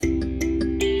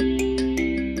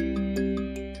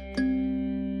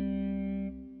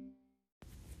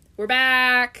We're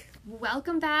back.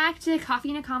 Welcome back to Coffee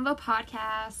and a Convo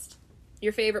podcast.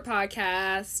 Your favorite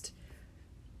podcast.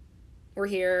 We're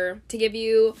here to give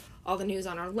you all the news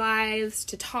on our lives,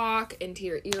 to talk into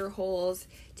your ear holes,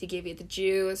 to give you the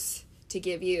juice, to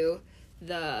give you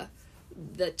the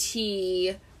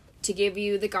tea, to give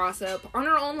you the gossip on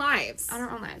our own lives. On our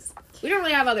own lives. We don't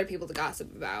really have other people to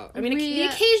gossip about. I mean, the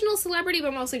occasional celebrity,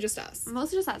 but mostly just us.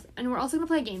 Mostly just us. And we're also going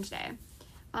to play a game today.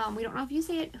 We don't know if you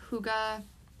say it Hygge,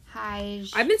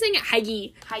 Hygge. I've been saying it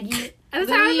Hygge. Hygge. That's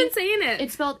how I've been saying it.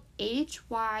 It's spelled Hygge.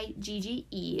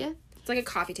 It's like a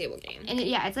coffee table game. And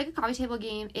it's like a coffee table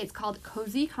game. It's called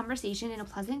Cozy Conversation in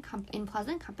Pleasant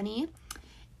Company.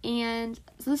 And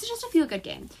so this is just a feel-good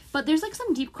game. But there's like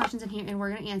some deep questions in here, and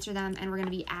we're going to answer them, and we're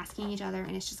going to be asking each other,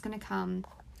 and it's just going to come...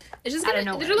 It's just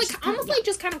gonna, they're like almost like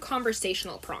just kind of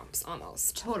conversational prompts,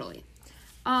 almost. Totally.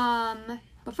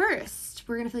 But first,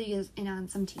 we're gonna fill you guys in on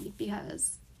some tea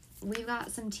because we've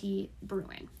got some tea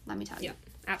brewing. Let me tell you. Yeah,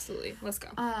 absolutely. Let's go.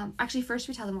 Actually, first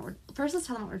let's tell them what we're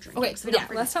drinking. Okay, so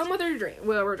let's tell them what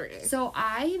we're drinking. So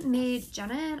I made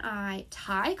Jenna and I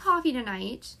Thai coffee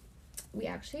tonight. We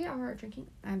actually are drinking.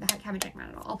 I haven't drank mine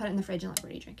at all. I'll put it in the fridge and let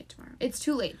Brady drink it tomorrow. It's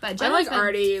too late, but Jenna's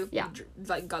already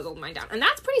guzzled mine down, and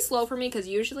that's pretty slow for me because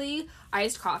usually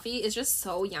iced coffee is just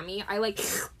so yummy. I like.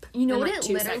 You know what it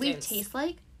literally tastes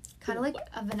like? Kind of like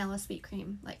a vanilla sweet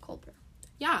cream, like cold brew.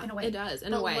 Yeah, in a way. It does.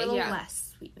 In a way, a little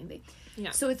less sweet, maybe.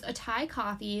 Yeah. So it's a Thai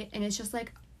coffee, and it's just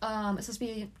like it's supposed to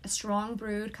be a strong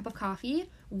brewed cup of coffee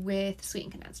with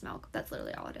sweetened condensed milk. That's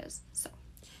literally all it is. So.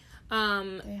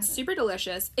 Super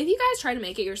delicious. If you guys try to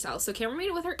make it yourself, so Cameron made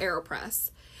it with her AeroPress,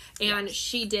 and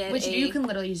she did which you can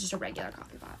literally use just a regular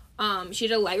coffee pot. She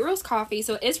did a light roast coffee,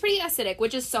 so it's pretty acidic,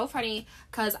 which is so funny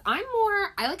because I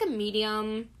like a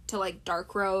medium to like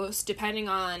dark roast, depending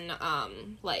on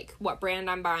like what brand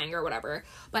I'm buying or whatever.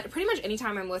 But pretty much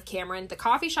anytime I'm with Cameron, the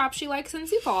coffee shop she likes in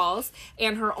Sioux Falls,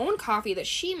 and her own coffee that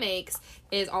she makes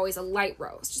is always a light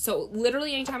roast. So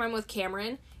literally anytime I'm with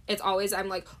Cameron, it's always, I'm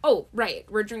like, oh, right,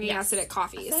 we're drinking acidic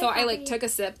coffee. So I, like, took a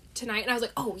sip tonight, and I was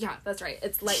like, oh, yeah, that's right,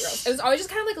 it's light roast. It was always just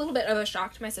kind of, like, a little bit of a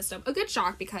shock to my system. A good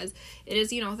shock, because it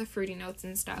is, you know, the fruity notes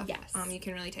and stuff. Yes. You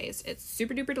can really taste. It's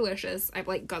super duper delicious. I've,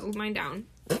 like, guzzled mine down.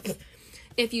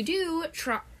 If you do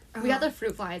try... We got the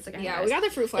fruit flies again. Yeah, we got the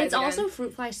fruit flies It's also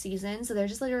fruit fly season, so they're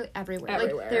just literally everywhere.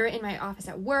 Like, they're in my office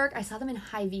at work. I saw them in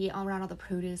Hy-Vee all around all the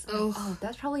produce. Oh,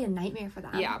 that's probably a nightmare for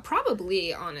them. Yeah,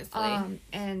 probably, honestly.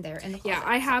 And they're in the closet. Yeah,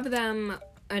 I have them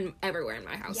everywhere in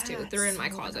my house, too. They're in my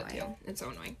closet, too. It's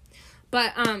so annoying.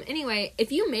 But, anyway,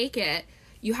 if you make it,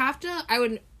 you have to...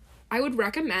 I would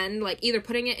recommend, like, either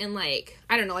putting it in, like,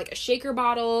 I don't know, like, a shaker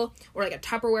bottle, or, like, a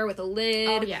Tupperware with a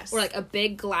lid, or, like, a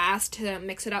big glass to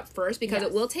mix it up first, because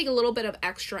it will take a little bit of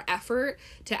extra effort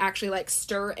to actually, like,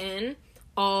 stir in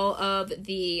all of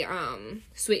the,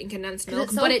 sweetened condensed milk.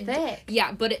 It's so thick.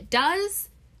 Yeah, but it does,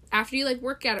 after you, like,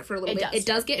 work at it for a little bit, it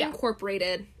does get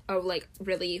incorporated, like,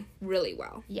 really, really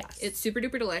well. Yes. It's super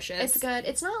duper delicious. It's good.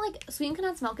 It's not, like, sweetened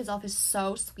condensed milk itself is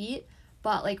so sweet.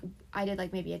 But, like, I did,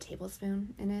 like, maybe a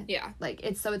tablespoon in it. Yeah. Like,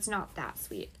 it's not that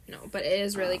sweet. No, but it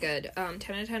is really good. 10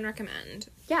 out of 10 recommend.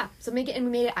 Yeah. So make it, and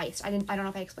we made it iced. I don't know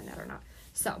if I explained that or not.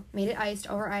 So, made it iced,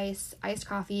 over ice, iced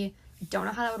coffee. Don't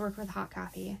know how that would work with hot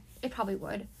coffee. It probably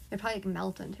would. It'd probably, like,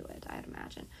 melt into it, I'd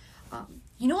imagine.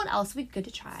 You know what else would be good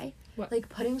to try? What? Like,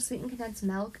 putting sweetened condensed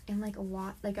milk in, like, a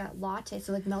latte.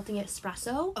 So, like, melting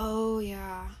espresso. Oh,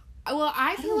 yeah. Well,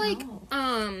 I feel like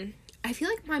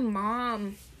my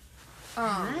mom...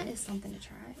 that is something to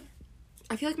try.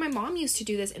 I feel like my mom used to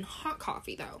do this in hot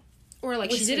coffee, though. Or,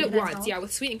 like, she did it once,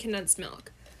 with sweetened condensed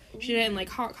milk. She did it in, like,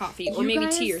 hot coffee, or maybe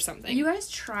tea or something. You guys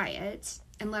try it,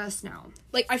 and let us know.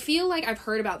 Like, I feel like I've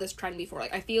heard about this trend before.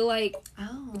 Like, I feel like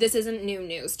this isn't new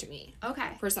news to me. Okay.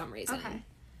 For some reason. Okay.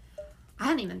 I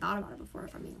hadn't even thought about it before,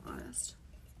 if I'm being honest.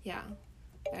 Yeah.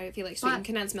 I feel like sweetened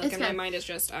condensed milk in my mind is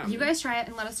just... You guys try it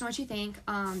and let us know what you think.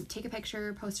 Take a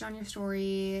picture, post it on your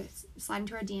story, slide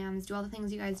into our DMs, do all the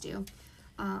things you guys do.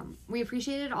 We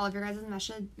appreciated all of your guys'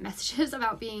 messages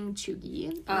about being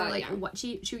chuggy, or what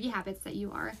chuggy habits that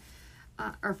you are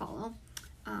or follow.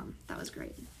 That was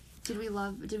great. Did we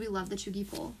love the chuggy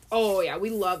poll? Oh yeah, we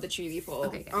love the chuggy poll.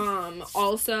 Okay, good.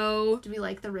 Also, do we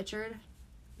like the Richard?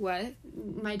 What?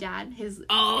 My dad, his...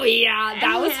 Oh yeah,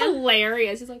 that was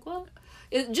hilarious. He's like, well...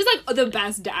 It's just, like, the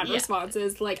best dad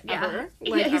responses, like, ever.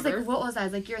 Like, he's like, what was that? I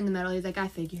was like, you're in the middle. He's like, I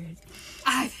figured.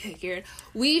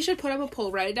 We should put up a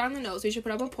poll, write it down in the notes. We should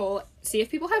put up a poll, see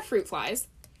if people have fruit flies.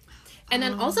 And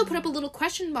then also put up a little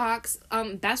question box,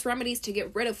 best remedies to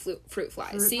get rid of fruit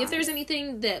flies. See if there's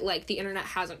anything that, like, the internet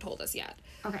hasn't told us yet.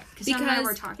 Okay.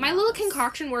 Because my little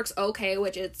concoction works okay,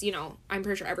 which it's, you know, I'm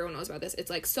pretty sure everyone knows about this. It's,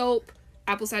 like, soap,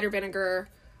 apple cider vinegar,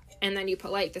 and then you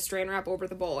put, like, the Saran Wrap over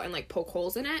the bowl and, like, poke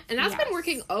holes in it. And that's been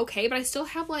working okay, but I still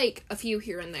have, like, a few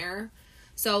here and there.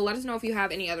 So let us know if you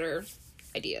have any other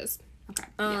ideas. Okay.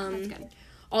 Yeah, that's good.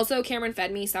 Also, Cameron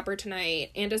fed me supper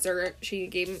tonight and dessert. She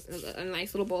gave me a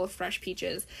nice little bowl of fresh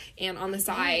peaches. And on the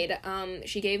side,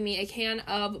 she gave me a can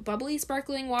of bubbly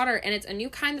sparkling water. And it's a new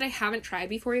kind that I haven't tried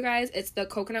before, you guys. It's the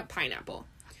coconut pineapple.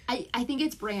 I think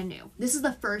it's brand new. This is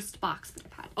the first box that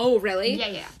I've had. Oh, really?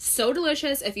 Yeah. So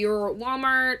delicious. If your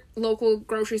Walmart, local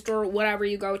grocery store, whatever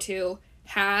you go to,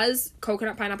 has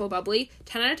coconut pineapple bubbly,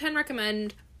 10 out of 10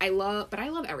 recommend. I love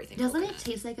everything. Doesn't it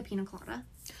taste like a pina colada?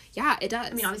 Yeah, it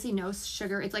does. I mean, obviously no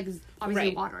sugar. It's like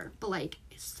obviously water, but like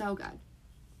it's so good.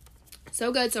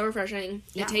 So good, so refreshing.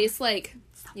 Yeah. It tastes like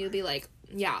you'd be like,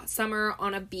 summer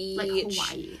on a beach. Like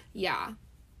Hawaii. Yeah.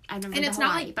 I've never been to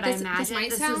Hawaii, but I imagine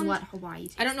this is what Hawaii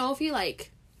tastes. I don't know if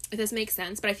this makes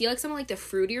sense, but I feel like some of like the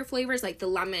fruitier flavors, like the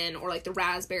lemon or like the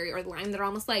raspberry or the lime, they're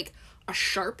almost like a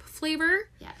sharp flavor.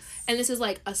 Yes. And this is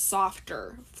like a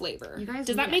softer flavor. You guys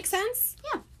Does that make sense?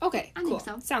 Yeah. Okay, I cool.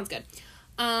 think so. Sounds good.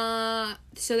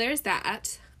 So there's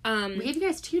that. We gave you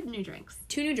guys 2 new drinks.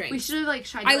 2 new drinks. We should have like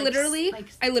tried. I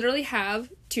literally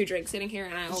have 2 drinks sitting here,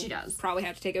 and I'll probably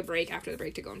have to take a break after the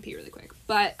break to go and pee really quick.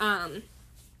 But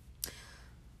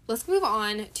let's move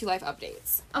on to life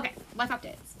updates. Okay, life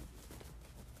updates.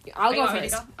 I'll go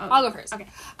first. I'll go first. Okay.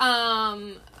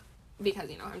 Because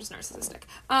I'm just narcissistic.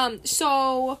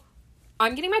 So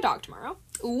I'm getting my dog tomorrow,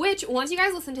 which once you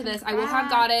guys listen to this, I will have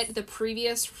got it the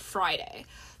previous Friday.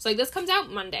 So like this comes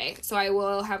out Monday, so I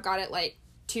will have got it like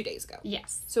 2 days ago.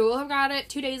 Yes. So we'll have got it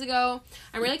 2 days ago.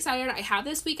 I'm really excited. I have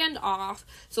this weekend off,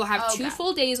 so I'll have 2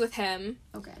 full days with him.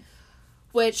 Okay.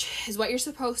 Which is what you're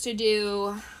supposed to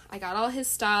do. I got all his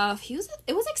stuff.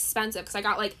 It was expensive because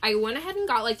I went ahead and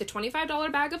got like the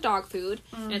 $25 bag of dog food,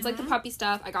 and it's like the puppy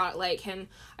stuff. I got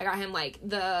him like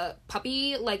the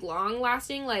puppy like long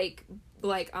lasting like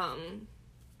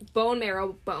bone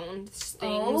marrow bone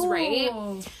things, right?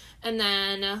 And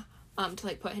then to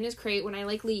like put in his crate when I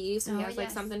like leave, so he has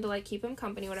like something to like keep him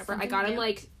company, whatever. I got him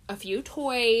like a few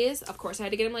toys. Of course, I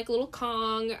had to get him like a little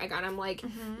Kong. I got him like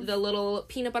the little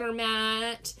peanut butter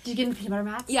mat. Did you get him a peanut butter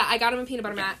mat? Yeah, I got him a peanut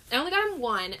butter mat. I only got him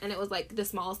one, and it was like the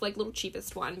smallest, like little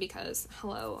cheapest one because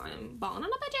hello, I'm balling on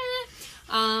a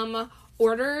budget.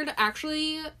 Ordered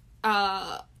actually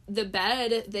the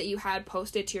bed that you had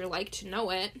posted to your Like to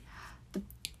Know It.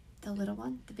 The little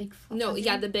one? The big No,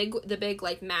 yeah, the big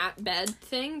like mat bed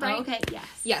thing, right? Oh, okay, yes.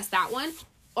 Yes, that one.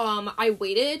 I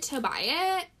waited to buy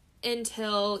it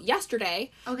until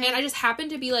yesterday. Okay. And I just happened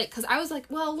to be like, because I was like,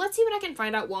 well, let's see what I can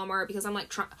find at Walmart, because I'm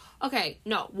like,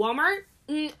 Walmart,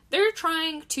 they're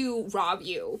trying to rob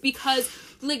you, because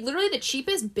like literally the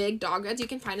cheapest big dog beds you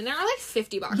can find in there are like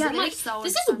 $50. Yeah, I'm like, so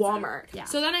this expensive. is Walmart. Yeah.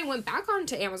 So then I went back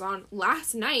onto Amazon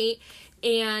last night,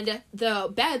 and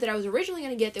the bed that I was originally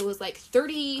going to get, that was like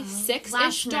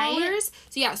 $36-ish.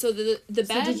 So yeah, so the bed.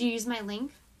 So did you use my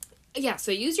link? Yeah,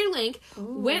 so use your link.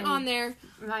 Ooh. Went on there.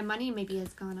 My money maybe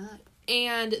has gone up.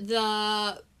 And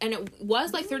it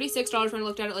was like $36 when I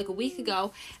looked at it like a week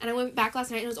ago, and I went back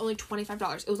last night and it was only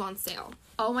 $25. It was on sale.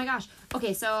 Oh my gosh.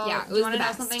 Okay, so yeah, do you want to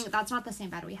know something? That's not the same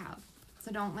bed we have.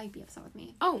 So don't like be upset with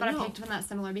me. Oh, but no. I picked one that's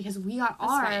similar because we got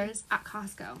ours at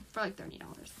Costco for like $30.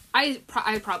 I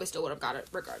probably still would have got it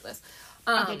regardless.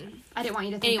 Okay, I didn't want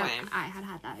you to think that I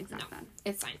had that exact bed.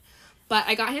 It's fine. But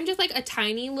I got him just like a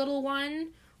tiny little one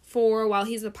for while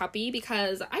he's a puppy,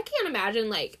 because I can't imagine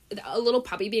like a little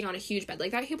puppy being on a huge bed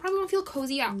like that. He probably won't feel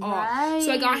cozy at all.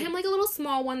 So I got him like a little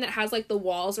small one that has like the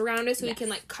walls around it, so he can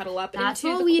like cuddle up into the corner. That's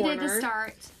what we did to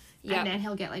start. Yep. And then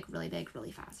he'll get like really big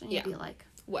really fast, and you'll be like,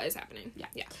 what is happening? Yeah.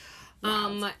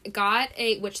 Got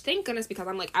which thank goodness, because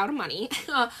I'm like out of money.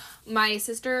 My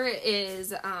sister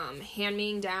is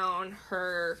hand-me down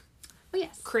her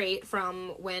crate from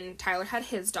when Tyler had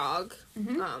his dog.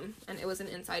 And it was an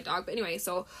inside dog. But anyway,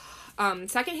 so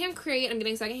secondhand crate. I'm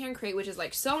getting secondhand crate, which is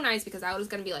like so nice because that was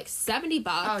gonna be like $70.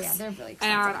 Oh yeah, they're really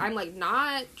expensive. And I'm like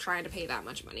not trying to pay that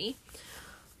much money.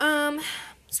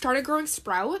 Started growing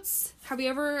sprouts. Have you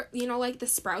ever, like the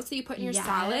sprouts that you put in your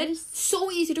salad?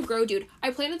 So easy to grow, dude.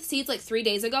 I planted the seeds like 3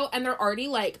 days ago, and they're already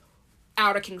like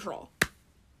out of control.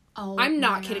 Oh, I'm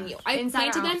not kidding you. I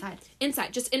planted them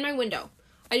inside, just in my window.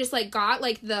 I just like got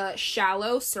like the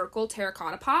shallow circle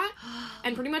terracotta pot,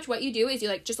 and pretty much what you do is you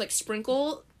like just like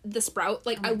sprinkle the sprout.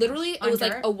 Like it was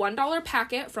like a $1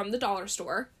 packet from the dollar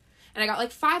store, and I got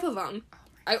like 5 of them.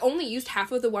 I only used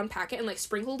half of the one packet and like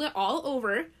sprinkled it all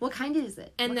over. What kind is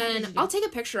it? And then I'll take a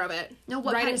picture of it. No,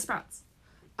 what kind of sprouts?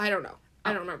 I don't know.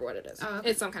 I don't remember what it is. Oh, okay.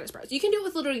 It's some kind of sprouts. You can do it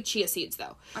with literally chia seeds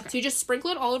though. Okay. So you just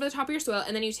sprinkle it all over the top of your soil,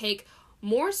 and then you take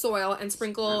more soil and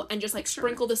sprinkle and just like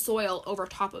sprinkle the soil over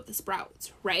top of the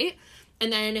sprouts, right?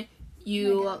 And then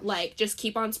you like just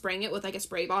keep on spraying it with like a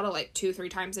spray bottle like 2-3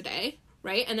 times a day,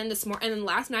 right? And then and then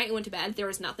last night I went to bed, there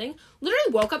was nothing.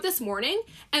 Literally woke up this morning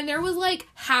and there was like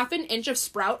half an inch of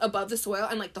sprout above the soil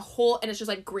and like and it's just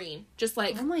like green, just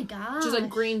like, oh my god, just like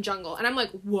green jungle. And I'm like,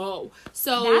 whoa.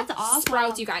 So that's awesome.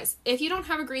 Sprouts, you guys, if you don't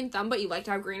have a green thumb but you like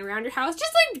to have green around your house,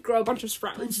 just like grow a bunch of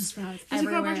sprouts. Just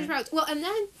grow a bunch of sprouts. Well, and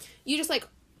then you just like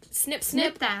snip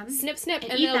them, snip,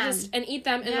 and they'll just eat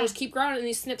them, and they'll just keep growing, and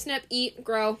you snip, eat,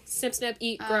 grow, snip,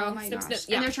 eat, grow, snip.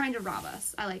 Yeah. And they're trying to rob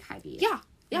us. I like Hy-Vee. Yeah,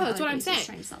 that's what I'm saying.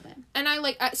 Trying to sell them. And I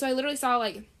like, so I literally saw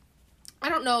like, I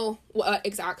don't know what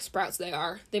exact sprouts they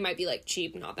are. They might be like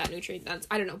cheap, not that nutrient dense.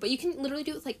 I don't know, but you can literally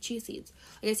do it with like chia seeds.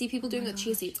 Like I see people doing it with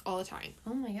chia seeds all the time.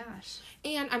 Oh my gosh.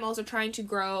 And I'm also trying to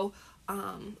grow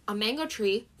a mango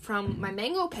tree from my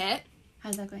mango pit.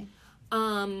 How's that going?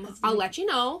 I'll let you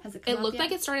know. Has it come It looked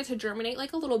like it started to germinate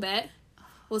like a little bit.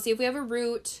 We'll see if we have a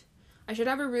root. I should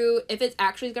have a root if it's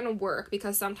actually gonna work,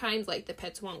 because sometimes like the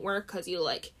pits won't work because you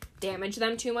like damage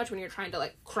them too much when you're trying to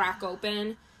like crack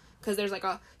open, because there's like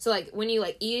so like when you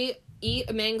like eat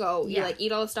a mango, you like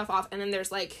eat all the stuff off, and then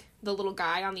there's like the little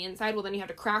guy on the inside. Well, then you have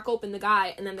to crack open the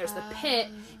guy, and then there's the pit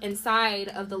inside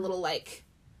of the little like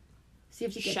so you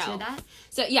have to get to that.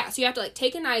 So yeah, so you have to like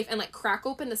take a knife and like crack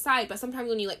open the side, but sometimes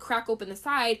when you like crack open the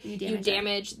side, you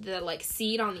damage the like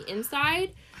seed on the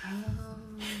inside.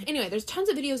 Anyway, there's tons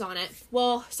of videos on it.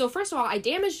 Well, so first of all, I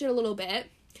damaged it a little bit.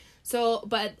 So,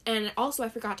 and also I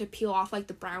forgot to peel off like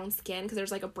the brown skin, because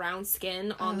there's like a brown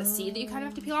skin on the seed that you kind of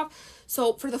have to peel off.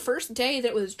 So for the first day that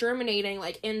it was germinating,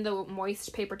 like in the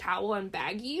moist paper towel and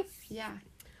baggie,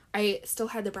 I still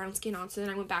had the brown skin on. So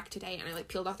then I went back today and I like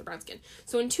peeled off the brown skin.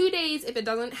 So in 2 days, if it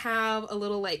doesn't have a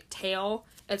little like tail,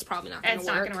 it's probably not gonna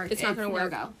work. It's not gonna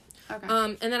work. Okay.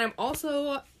 And then I'm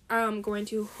also going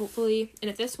to hopefully, and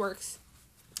if this works,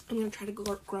 I'm gonna try to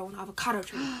grow an avocado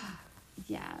tree.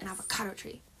 Yes. An avocado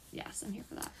tree. Yes, I'm here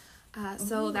for that.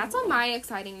 So that's all my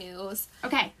exciting news.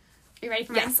 Okay. Are you ready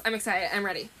for mine? Yes, I'm excited. I'm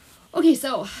ready. Okay,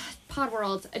 so Pod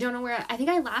World. I don't know where. I think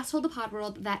I last told the Pod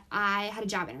World that I had a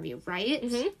job interview, right?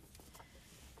 Mm-hmm.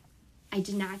 I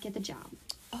did not get the job.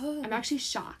 Oh. I'm actually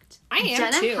shocked. I am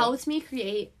Jenna too. Jenna helped me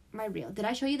create my reel. Did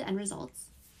I show you the end results?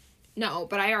 No,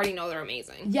 but I already know they're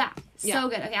amazing. Yeah, so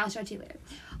good. Okay, I'll show it to you later.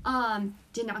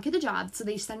 Did not get the job, so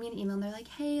they send me an email and they're like,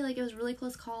 hey, like, it was a really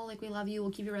close call, like, we love you,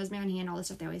 we'll keep your resume on hand, all this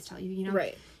stuff they always tell you, you know?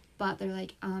 Right. But they're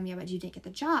like, yeah, but you didn't get the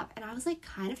job. And I was, like,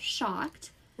 kind of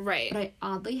shocked. Right. But I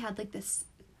oddly had, like, this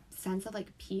sense of,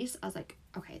 like, peace. I was like,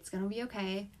 okay, it's gonna be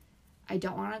okay. I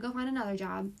don't want to go find another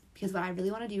job, because what I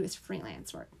really want to do is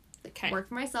freelance work. Like, work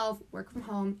for myself, work from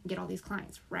home, get all these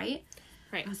clients, right?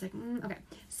 Right. I was like, okay.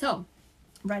 So,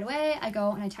 right away, I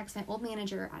go and I text my old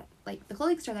manager at, like, the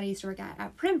clothing store that I used to work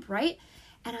at Primp, right?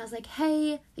 And I was like,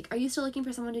 hey, like, are you still looking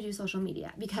for someone to do social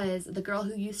media? Because the girl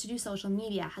who used to do social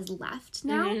media has left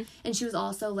now. And she was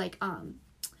also, like,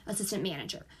 assistant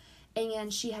manager.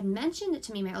 And she had mentioned it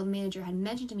to me, my old manager had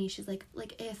mentioned to me, she's like,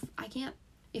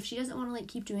 if she doesn't want to, like,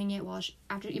 keep doing it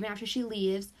even after she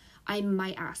leaves, I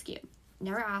might ask you.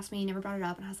 Never asked me, never brought it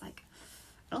up. And I was like,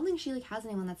 I don't think she, like, has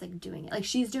anyone that's, like, doing it. Like,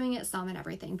 she's doing it some and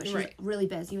everything, but she's really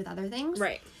busy with other things.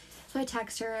 Right. So I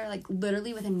text her, like,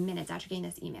 literally within minutes after getting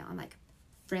this email. I'm like,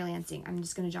 freelancing. I'm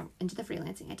just going to jump into the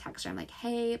freelancing. I text her. I'm like,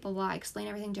 hey, blah, blah. I explain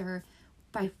everything to her.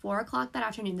 By 4 o'clock that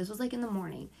afternoon, this was, like, in the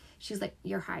morning, she's like,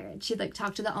 you're hired. She'd, like,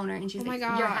 talk to the owner, and she's like, you're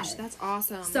hired. That's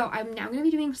awesome. So I'm now going to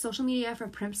be doing social media for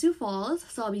Primp Sioux Falls.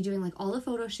 So I'll be doing, like, all the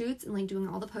photo shoots and, like, doing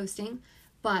all the posting.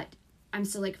 But I'm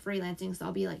still, like, freelancing, so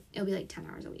it'll be, like, 10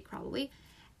 hours a week, probably.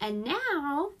 And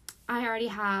now I already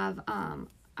have, I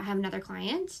have another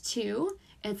client, too.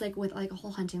 It's, like, with, like, a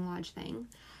whole hunting lodge thing.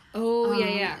 Oh,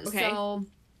 yeah. Okay. So,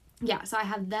 yeah, so I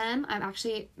have them. I'm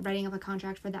actually writing up a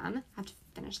contract for them. I have to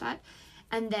finish that.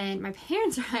 And then my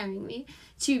parents are hiring me,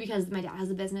 too, because my dad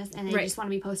has a business, and they just want to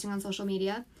be posting on social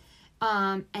media.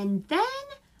 And then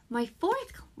my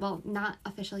fourth, well, not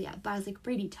official yet, but I was like,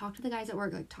 Brady, talk to the guys at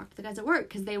work. Like, talk to the guys at work,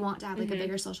 because they want to have, like, a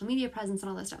bigger social media presence and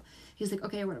all this stuff. He was like,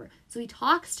 okay, whatever. So he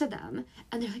talks to them,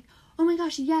 and they're like, oh my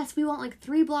gosh, yes, we want, like,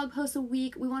 3 blog posts a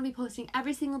week. We want to be posting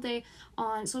every single day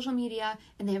on social media.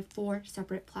 And they have 4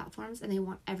 separate platforms, and they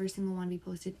want every single one to be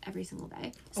posted every single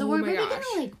day. So we're really going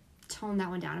to, like, tone that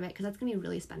one down a bit, because that's going to be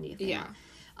really spendy. Yeah.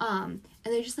 And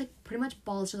they're just, like, pretty much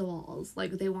balls to the walls.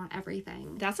 Like, they want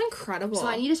everything. That's incredible. So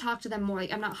I need to talk to them more.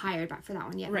 Like, I'm not hired back for that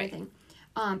one yet or anything.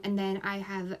 And then I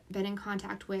have been in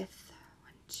contact with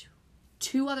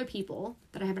 2 other people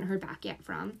that I haven't heard back yet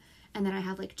from. and then I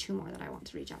have like 2 more that I want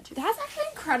to reach out to. That's actually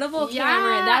incredible, Yeah,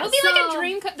 Cameron. That'll be like a so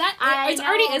dream. I It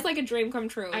already know. is like a dream come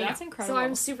true. I That's know. incredible. So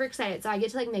I'm super excited. So I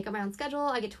get to like make up my own schedule.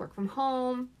 I get to work from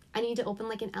home. I need to open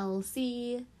like an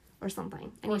LLC or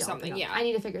something. I need to open it up. yeah. I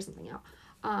need to figure something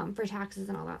out for taxes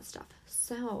and all that stuff.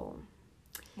 So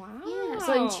Wow. yeah.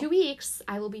 So in 2 weeks,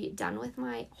 I will be done with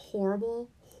my horrible,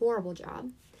 horrible job.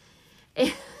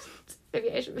 And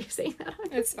maybe I should be saying that.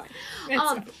 It's fine. It's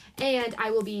fine. And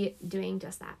I will be doing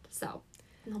just that. So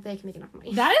hopefully I can make enough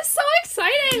money. That is so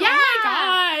exciting. Yeah. Oh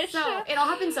my gosh. So it all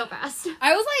happened so fast.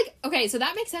 I was like, okay, so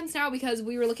that makes sense now because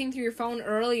we were looking through your phone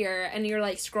earlier and you're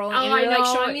like scrolling Oh, and you're I like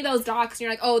know. showing me those docs and you're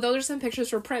like, oh, those are some pictures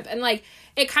for Prip. And like,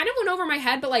 it kind of went over my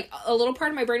head, but like a little part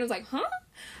of my brain was like, huh?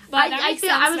 But that makes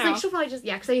sense I was now. like, she'll probably just,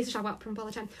 because I used to talk about Primp all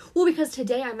the time. Well, because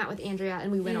today I met with Andrea and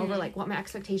we went over, like, what my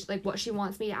expectations, like, what she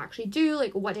wants me to actually do,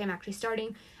 like, what day I'm actually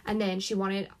starting. And then she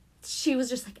was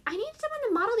just like, I need someone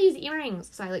to model these earrings.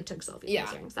 So I, like, took selfies of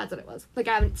these earrings. That's what it was. Like,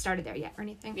 I haven't started there yet or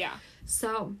anything. Yeah.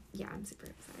 So, yeah, I'm super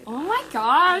excited. Oh my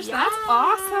gosh, Yeah. that's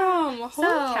awesome. Holy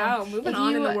So, cow, moving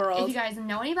on in the world. If you guys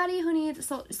know anybody who needs,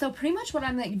 so pretty much what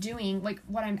I'm, like, doing, like,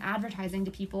 what I'm advertising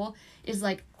to people is,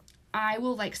 like, I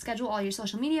will, like, schedule all your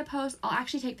social media posts. I'll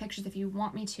actually take pictures if you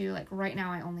want me to. Like, right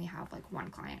now I only have, like,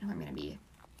 1 client who I'm going to be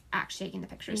actually taking the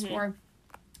pictures for.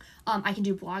 I can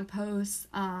do blog posts.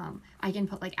 I can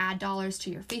put, like, ad dollars to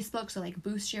your Facebook, so, like,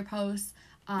 boost your posts.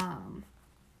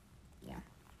 Yeah.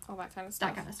 All that kind of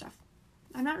stuff. That kind of stuff.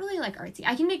 I'm not really, like, artsy.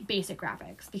 I can make basic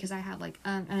graphics because I have, like,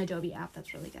 an Adobe app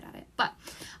that's really good at it. But,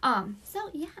 so,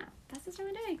 yeah. That's just what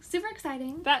I'm doing. Super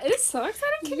exciting. That is so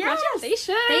exciting. Yes.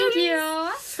 Congratulations. Thank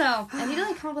you. So, I need to,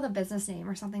 like, come up with a business name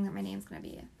or something that my name's gonna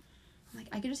be. I'm like,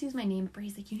 I could just use my name, but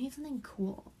Brady's like, you need something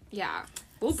cool. Yeah.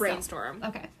 We'll brainstorm.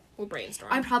 Okay. We'll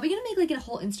brainstorm. I'm probably gonna make, like, a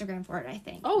whole Instagram for it, I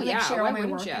think. Oh, Like, yeah. share Why all my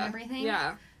wouldn't work you? and everything.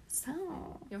 Yeah. So,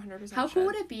 You 100% how should. cool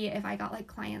would it be if I got, like,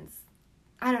 clients?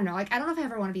 I don't know. Like, I don't know if I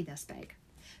ever want to be this big.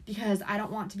 Because I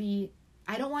don't want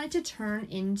it to turn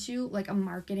into, like, a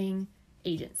marketing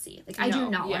agency. Like, I do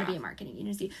not want to be a marketing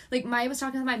agency. Like, I was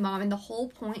talking to my mom, and the whole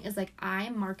point is, like,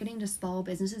 I'm marketing to small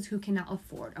businesses who cannot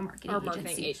afford a marketing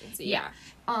agency. Yeah.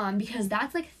 Because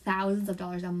that's, like, thousands of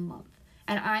dollars a month.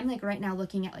 And I'm, like, right now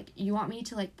looking at, like, you want me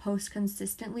to, like, post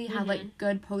consistently, have, like,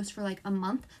 good posts for, like, a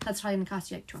month? That's probably gonna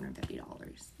cost you, like, $250.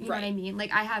 You know what I mean?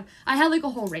 Like, I have, like, a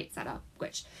whole rate set up,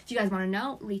 which, if you guys want to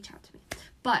know, reach out to me.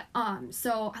 But,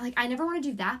 so, I never want to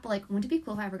do that, but, like, wouldn't it be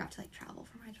cool if I ever got to, like, travel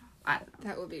for my job? I don't know.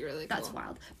 That would be really cool. That's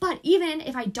wild. But even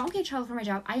if I don't get travel for my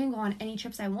job, I can go on any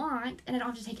trips I want, and I don't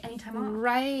have to take any time off.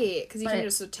 Right, because you can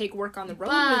just take work on the road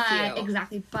with you.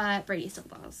 Exactly, but Brady still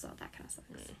does, so that kind of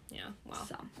sucks. Yeah, well.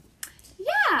 So,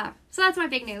 yeah. So that's my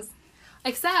big news.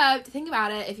 Except, think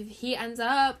about it, if he ends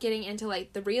up getting into,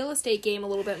 like, the real estate game a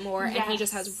little bit more, and he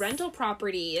just has rental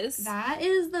properties. That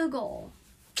is the goal.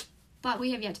 But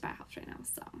we have yet to buy a house right now,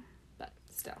 so. But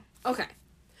still. Okay.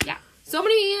 Yeah. So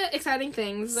many exciting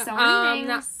things. So many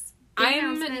things.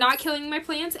 I'm not killing my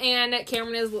plants, and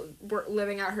Cameron is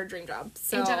living out her dream job.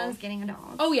 So. And Jenna's getting a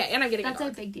dog. Oh, yeah, and I'm getting a dog.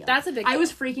 That's a big deal. That's a big deal. I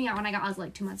was freaking out when I got Oz,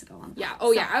 like, 2 months ago. Yeah.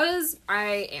 Oh, yeah.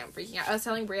 I am freaking out. I was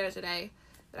telling Brianna today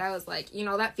that I was like, you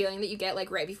know, that feeling that you get, like,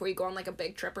 right before you go on, like, a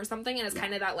big trip or something, and it's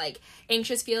kind of that, like,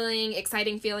 anxious feeling,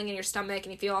 exciting feeling in your stomach,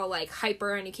 and you feel all, like,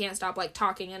 hyper, and you can't stop, like,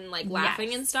 talking and, like,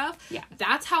 laughing and stuff. Yeah.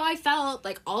 That's how I felt,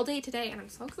 like, all day today, and I'm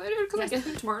so excited because I get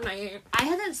them tomorrow night. I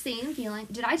had that same feeling.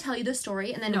 Did I tell you this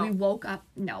story? And then we woke up.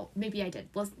 No, maybe I did.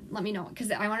 Let me know, because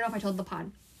I want to know if I told the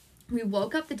pod. We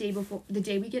woke up the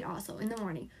day we get Oslo in the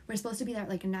morning. We're supposed to be there at,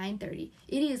 like, 9:30.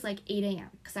 It is, like, 8 a.m.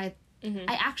 because I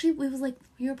actually, it was like,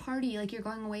 your party, like, you're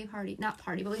going away party. Not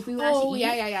party, but, like, we went out to eat.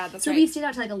 Yeah, that's right. So we stayed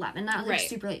out till, like, 11, not, like,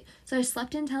 super late. So I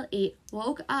slept until 8,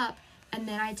 woke up, and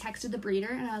then I texted the breeder,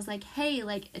 and I was like, hey,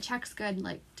 like, a check's good,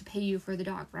 like, to pay you for the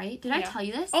dog, right? Did I tell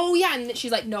you this? Oh, yeah, and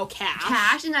she's like, no, cash.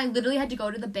 Cash, and I literally had to go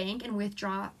to the bank and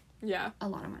withdraw a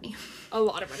lot of money. A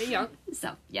lot of money, yeah.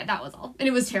 So, yeah, that was all. And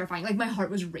it was terrifying. Like, my heart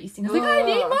was racing. I was like, I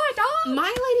need my dog! My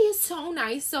lady is so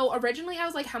nice. So, originally, I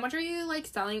was like, how much are you, like,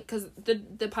 selling? Because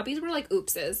the puppies were, like,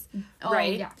 oopses,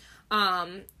 right? Yeah.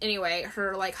 Anyway,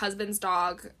 her, like, husband's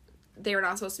dog, they were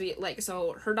not supposed to be, like,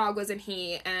 so her dog was in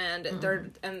heat, and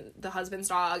the husband's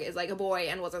dog is, like, a boy,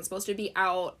 and wasn't supposed to be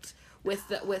out with,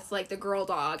 like, the girl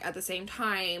dog at the same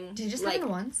time. Did it just like, happen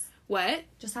once? What?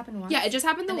 Just happened once? Yeah, it just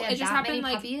happened. It just happened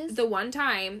like puppies? the one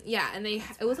time. Yeah, and it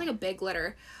was like a big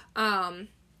litter.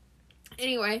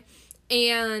 Anyway,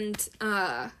 and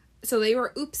so they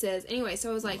were oopses. Anyway, so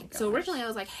I was like, so originally I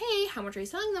was like, hey, how much are you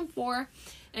selling them for?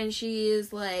 and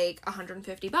she's like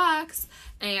 $150,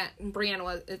 and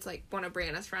it's like one of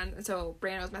Brianna's friends, and so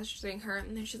Brianna was messaging her,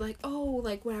 and then she's like, oh,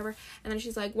 like, whatever, and then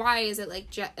she's like, why is it like,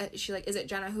 is it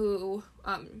Jenna who,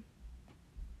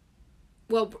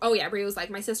 Bria was like,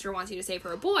 my sister wants you to save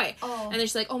her a boy. Oh. And then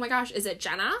she's like, oh my gosh, is it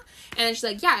Jenna? And then she's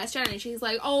like, yeah, it's Jenna. And she's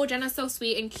like, oh, Jenna's so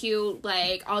sweet and cute.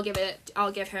 Like, I'll give her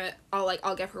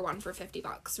one for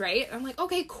 $50, right? And I'm like,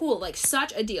 okay, cool. Like,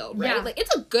 such a deal, right? Yeah. Like,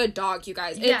 it's a good dog, you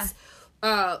guys. Yeah. It's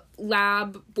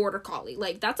lab border collie.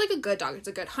 Like, that's like a good dog. It's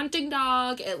a good hunting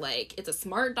dog. It's a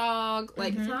smart dog.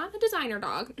 Like, it's not a designer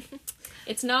dog.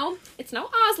 It's no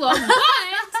Oslo,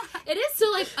 but it is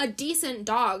still like a decent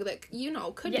dog that,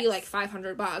 could be like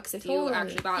 $500 if you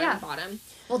actually bought him.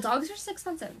 Well, dogs are so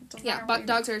expensive. But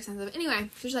dogs are expensive. Anyway,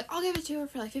 so she's like, I'll give it to her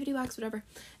for like $50, whatever.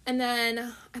 And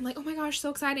then I'm like, oh my gosh, so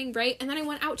exciting, right? And then I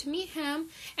went out to meet him,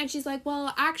 and she's like,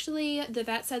 well, actually, the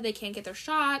vet said they can't get their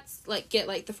shots, like, get,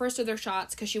 like, the first of their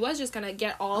shots, because she was just gonna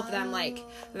get all of them, like,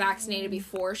 vaccinated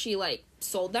before she, like,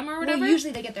 sold them or whatever. Well,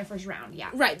 usually they get their first round,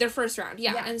 yeah. Right, their first round,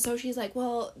 yeah. And so she's like,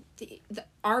 well,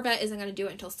 our vet isn't gonna do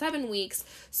it until 7 weeks,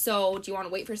 so do you want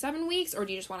to wait for 7 weeks, or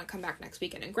do you just want to come back next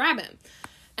weekend and grab him?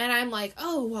 And I'm like,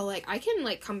 oh, well, like, I can,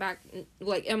 like, come back,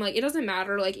 like, I'm like, it doesn't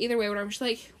matter, like, either way, whatever. She's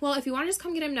like, well, if you want to just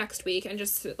come get him next week and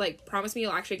just, like, promise me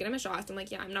you'll actually get him his shots. I'm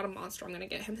like, yeah, I'm not a monster. I'm gonna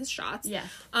get him his shots. Yeah.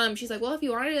 She's like, well, if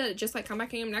you wanted to just, like, come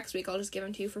back and get him next week, I'll just give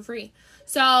him to you for free.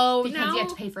 So, because you have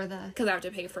to pay for the... Because I have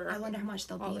to pay for... I wonder how much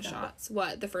they'll be, all the shots.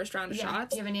 What, the first round of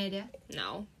shots? Do you have any idea?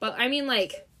 No. But, I mean,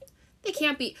 like, they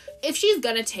can't be... If she's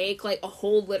gonna take, like, a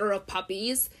whole litter of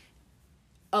puppies...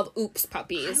 of Oops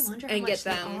puppies and get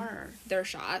them their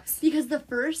shots. Because the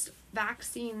first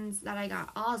vaccines that I got,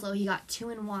 Oslo, he got 2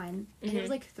 in 1, and it was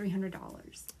like $300.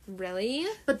 Really?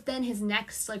 But then his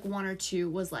next, like, 1 or 2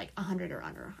 was like 100 or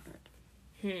under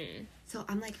 100. So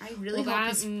I'm like, I really hope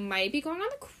that might be going on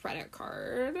the credit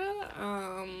card.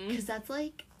 Because that's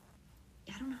like,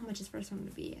 I don't know how much his first one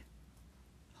would be.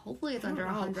 Hopefully it's under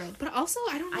 100. But also,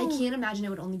 I don't know. I can't imagine it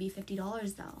would only be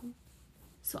 $50 though.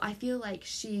 So I feel like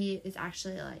she is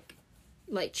actually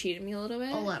like cheating me a little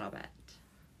bit. A little bit.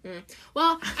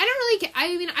 Well, I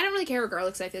don't really care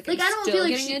regardless. I feel like I'm still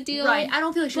getting a deal. Right. I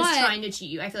don't feel like she was trying to cheat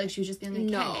you. I feel like she was just being like,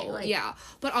 no, hey, like, yeah.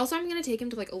 But also, I'm gonna take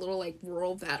him to like a little like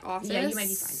rural vet office. Yeah, you might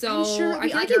be fine. So I'm sure I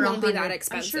feel like it won't be that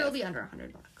expensive. I'm sure it'll be under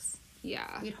 $100.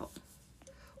 Yeah, we'd hope.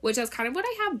 Which is kind of what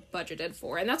I have budgeted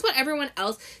for, and that's what everyone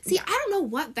else. See, I don't know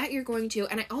what vet you're going to,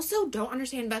 and I also don't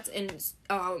understand vets in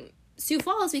Sioux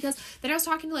Falls, because then I was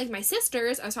talking to like my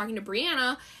sisters, I was talking to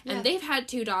Brianna, and they've had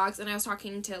 2 dogs, and I was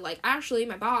talking to like Ashley,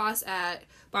 my boss at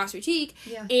Boss Boutique,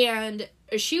 and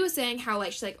she was saying how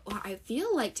like she's like, well, I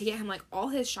feel like to get him like all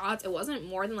his shots, it wasn't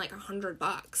more than like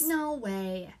 $100. No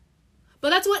way. But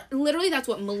that's what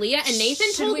Malia and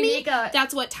Nathan told me.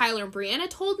 That's what Tyler and Brianna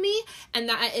told me, and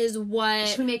that is what.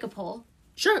 Should we make a poll?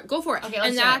 Sure, go for it. Okay,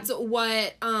 and that's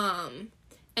what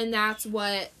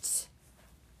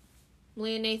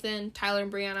Malia, Nathan, Tyler,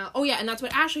 and Brianna. Oh yeah, and that's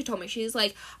what Ashley told me. She's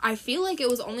like, I feel like it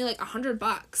was only like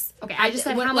 $100. Okay, I just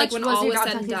said how much when was all your was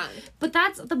said and done. But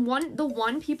that's the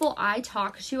one people I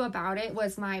talked to about it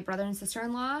was my brother and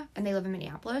sister-in-law, and they live in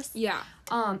Minneapolis. Yeah.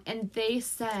 And they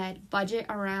said budget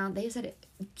around. They said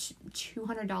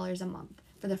 $200 a month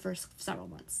for the first several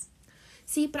months.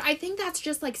 See, but I think that's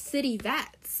just like city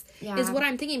vets. Yeah. Is what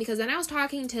I'm thinking, because then I was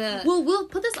talking to... Well, we'll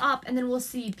put this up and then we'll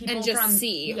see people and just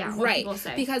see. Yeah, what people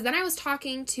say. Because then I was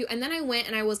talking to... And then I went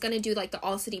and I was going to do like the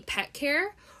All City Pet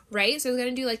Care, right? So I was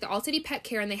going to do like the All City Pet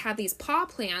Care, and they have these paw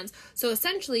plans. So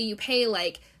essentially you pay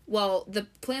like... Well, the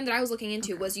plan that I was looking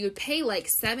into was you would pay like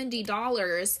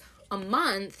 $70 a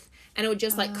month, and it would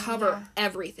just like cover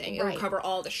everything. It would cover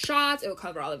all the shots. It would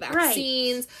cover all the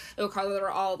vaccines. It would cover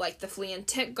all like the flea and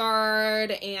tick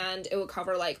guard, and it would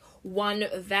cover like one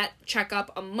vet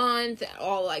checkup a month,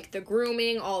 all like the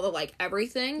grooming, all the like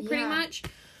everything pretty much.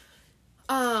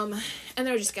 And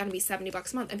they're just gonna be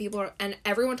 $70 a month, and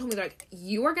everyone told me, they're like,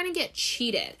 you are gonna get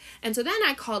cheated. And so then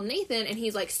I called Nathan, and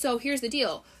he's like, so here's the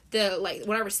deal. The like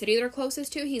whatever city they're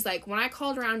closest to, he's like, when I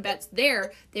called around vets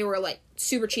there, they were like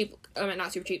super cheap.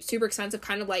 Not super cheap, super expensive,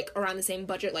 kind of like around the same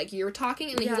budget like you were talking.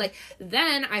 And then he's like,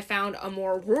 then I found a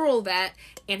more rural vet,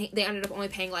 and they ended up only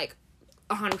paying like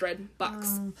 $100.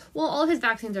 Well, all of his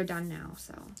vaccines are done now,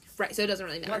 so right. So it doesn't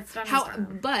really matter.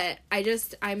 But I'm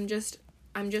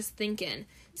just thinking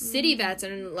city vets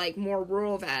and like more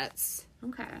rural vets.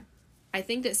 Okay. I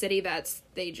think that city vets,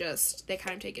 they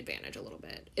kind of take advantage a little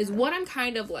bit, is what I'm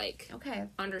kind of like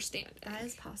understanding. That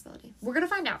is a possibility. We're gonna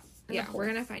find out. Yeah, we're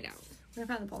gonna find out. We're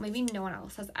gonna find the poll. Maybe no one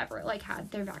else has ever like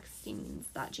had their vaccines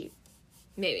that cheap.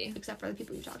 Maybe. Except for the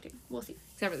people you talked to. We'll see.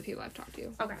 Except for the people I've talked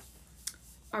to. Okay.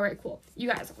 All right, cool. You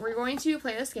guys, we're going to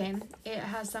play this game. It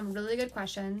has some really good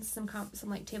questions, some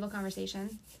like table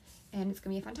conversation, and it's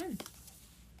gonna be a fun time.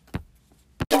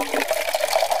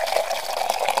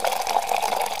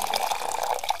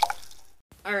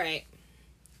 All right.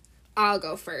 I'll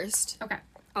go first. Okay.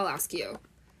 I'll ask you.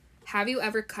 Have you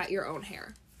ever cut your own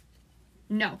hair?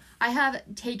 No. I have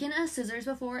taken a scissors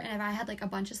before, and if I had like a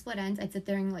bunch of split ends, I'd sit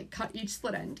there and like cut each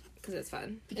split end. Because it's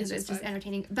fun. Because it's just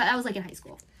entertaining. But I was like in high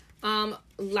school.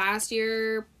 Last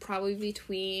year, probably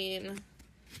between,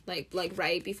 like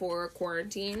right before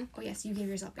quarantine. Oh yes, you gave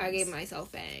yourself bangs. I gave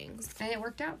myself bangs. And it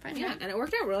worked out fine. Yeah, and it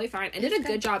worked out really fine. I did a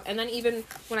good job. And then even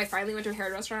when I finally went to a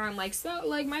hairdresser, I'm like, so,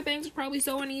 like, my bangs are probably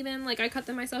so uneven. Like, I cut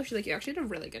them myself. She's like, you actually did a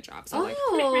really good job. So,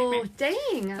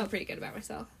 dang. felt pretty good about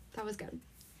myself. That was good.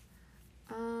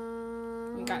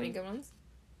 You got any good ones?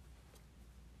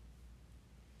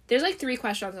 There's like 3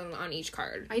 questions on each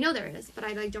card. I know there is, but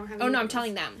I like don't have. Oh no, I'm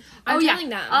telling them. I'm telling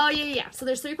them. Oh yeah. So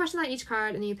there's 3 questions on each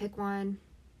card, and then you pick one.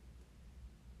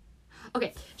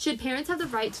 Okay. Should parents have the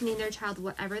right to name their child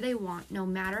whatever they want, no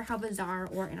matter how bizarre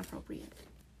or inappropriate?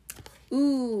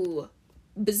 Ooh,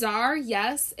 bizarre,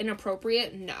 yes.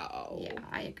 Inappropriate, no. Yeah,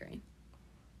 I agree.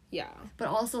 Yeah. But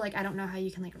also, like, I don't know how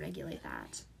you can like regulate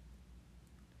that.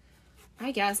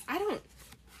 I guess I don't.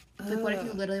 Like, what if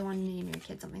you literally want to name your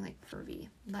kid something like pervy?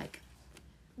 Like,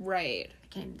 right. I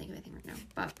can't even think of anything right now,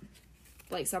 but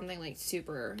like something like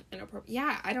super inappropriate.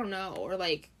 Yeah, I don't know, or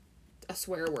like a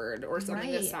swear word or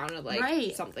something that sounded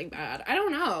like something bad. I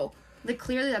don't know. Like,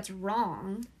 clearly that's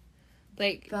wrong.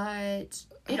 Like, but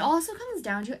it also comes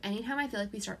down to anytime I feel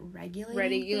like we start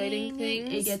regulating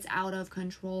things, it gets out of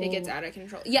control. It gets out of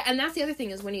control. Yeah, and that's the other thing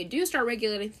is when you do start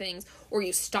regulating things or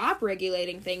you stop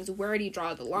regulating things, where do you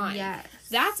draw the line? Yes.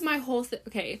 That's my whole thing.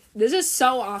 Okay, this is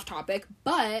so off topic,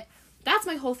 but that's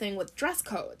my whole thing with dress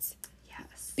codes.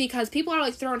 Yes. Because people are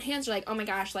like throwing hands, like, oh my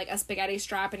gosh, like a spaghetti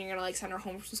strap and you're gonna like send her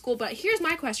home from school. But here's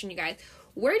my question, you guys.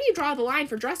 Where do you draw the line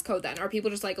for dress code then? Are people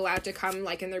just like allowed to come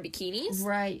like in their bikinis?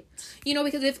 Right. You know,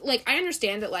 because if like I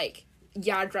understand that like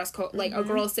yeah, dress code like a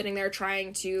girl sitting there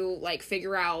trying to like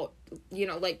figure out, you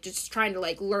know, like just trying to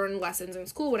like learn lessons in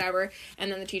school, whatever,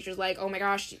 and then the teacher's like, oh my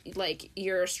gosh, like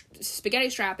your spaghetti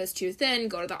strap is too thin,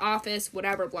 go to the office,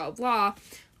 whatever, blah blah.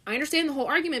 I understand the whole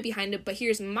argument behind it, but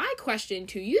here's my question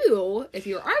to you: if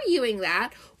you're arguing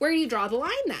that, where do you draw the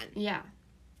line then? Yeah.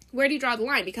 Where do you draw the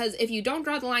line? Because if you don't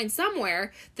draw the line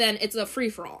somewhere, then it's a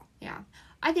free-for-all. Yeah.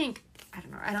 I don't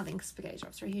know. I don't think spaghetti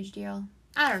straps are a huge deal.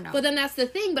 I don't know. But then that's the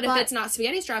thing. But if it's not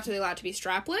spaghetti straps, are they allowed to be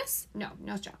strapless? No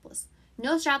strapless.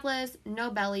 No strapless,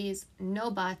 no bellies, no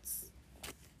butts.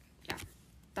 Yeah.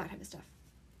 That type of stuff.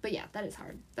 But yeah, that is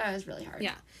hard. That is really hard.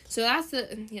 Yeah. So that's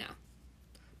yeah.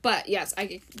 But yes,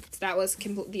 that was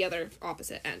the other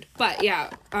opposite end. But yeah,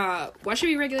 what should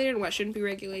be regulated and what shouldn't be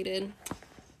regulated.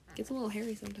 Gets a little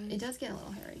hairy sometimes. It does get a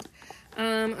little hairy.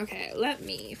 Okay, let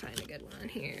me find a good one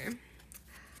here.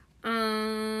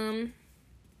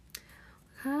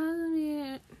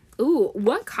 Ooh,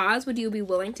 what cause would you be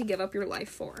willing to give up your life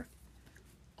for?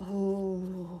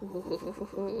 Oh.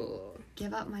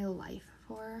 Give up my life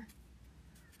for?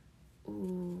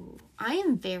 Ooh. I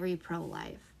am very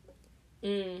pro-life.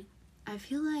 I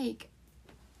feel like,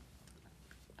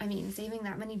 I mean, saving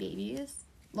that many babies,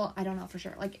 well, I don't know for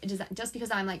sure. Like, just because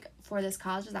I'm, like, for this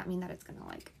cause, does that mean that it's gonna,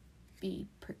 like, be,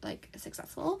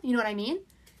 successful? You know what I mean?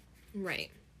 Right.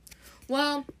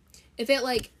 Well, if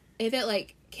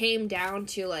it came down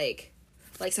to, like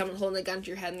someone holding a gun to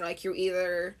your head and, like, you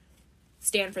either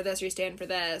stand for this or you stand for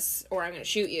this, or I'm gonna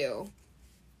shoot you.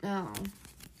 Oh.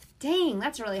 Dang,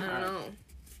 that's really hard. I don't know.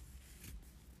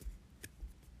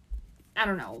 I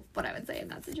don't know what I would say in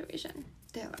that situation.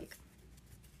 They're like,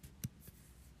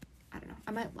 I don't know.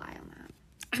 I might lie on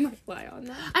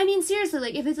that. I mean, seriously,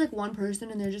 like, if it's, like, one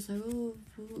person and they're just, like, oh,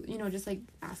 you know, just, like,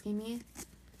 asking me,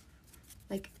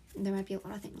 like, there might be a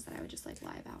lot of things that I would just, like,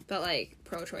 lie about. But, like,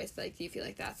 pro-choice, like, do you feel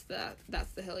like that's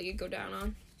the hill you go down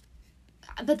on?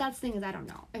 But that's the thing is, I don't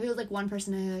know. If it was, like, one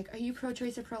person and they're like, are you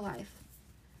pro-choice or pro-life?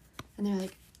 And they're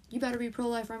like, you better be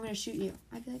pro-life or I'm going to shoot you.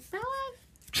 I'd be like, pro-life?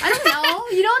 I don't know.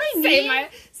 You know what I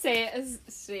mean?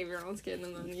 Save your own skin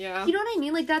and then, yeah. You know what I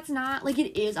mean? Like, that's not, like,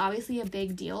 it is obviously a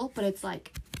big deal, but it's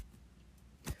like.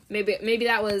 Maybe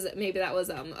that was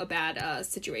a bad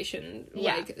situation,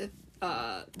 yeah. like,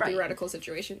 theoretical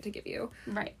situation to give you.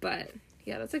 Right. But,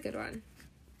 yeah, that's a good one.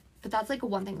 But that's, like,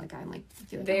 one thing, like, I'm, like,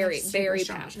 feeling very, like, very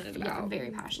strong. passionate about. Yeah, I'm very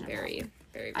passionate very, about.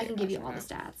 Very, I can give you all the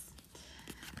stats.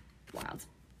 Wild.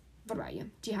 What about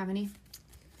you? Do you have any?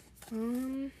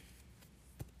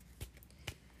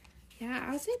 Yeah,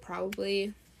 I would say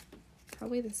probably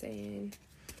the same.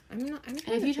 I'm not and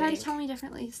if you try to tell me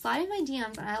differently, slide in my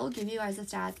DMs and I will give you guys the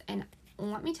stats. And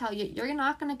let me tell you, you're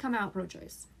not going to come out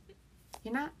pro-choice.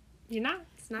 You're not.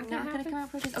 It's not gonna come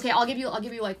out pro-choice. Okay, I'll give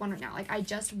you like one right now. Like, I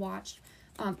just watched.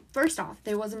 First off,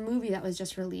 there was a movie that was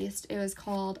just released. It was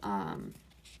called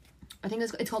I think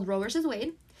it's called Roe vs.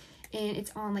 Wade, and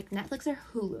it's on like Netflix or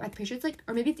Hulu. I'm pretty sure it's like,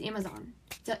 or maybe it's Amazon.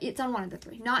 It's on one of the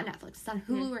three, not Netflix. It's on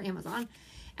Hulu or Amazon.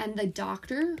 And the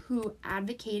doctor who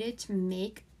advocated to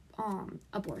make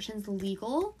abortions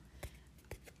legal,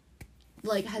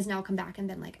 like, has now come back and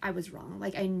been like, I was wrong.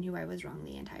 Like, I knew I was wrong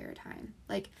the entire time.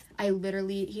 Like, I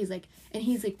literally, he's like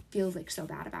feels like so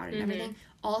bad about it and everything.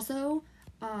 Also,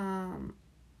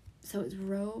 so it's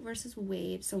Roe versus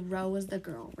Wade. So Roe was the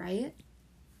girl, right?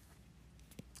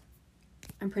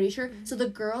 I'm pretty sure. So the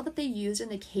girl that they used in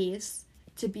the case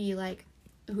to be like,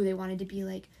 who they wanted to be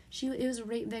like, it was a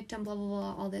rape victim, blah, blah,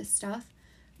 blah, all this stuff.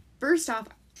 First off,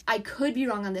 I could be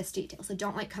wrong on this detail, so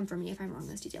don't, like, come for me if I'm wrong on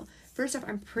this detail. First off,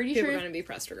 I'm pretty sure... People are going to be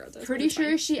pressed regardless. Pretty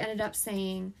sure she ended up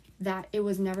saying that it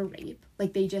was never rape.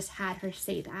 Like, they just had her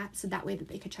say that, so that way that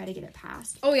they could try to get it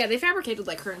passed. Oh, yeah, they fabricated,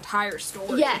 like, her entire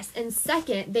story. Yes, and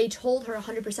second, they told her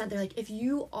 100%, they're like, if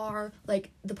you are,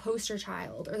 like, the poster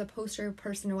child or the poster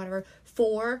person or whatever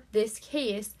for this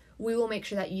case, we will make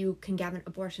sure that you can get an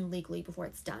abortion legally before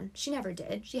it's done. She never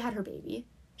did. She had her baby.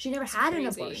 She never had an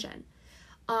abortion.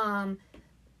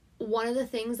 One of the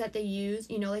things that they use,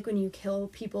 you know, like when you kill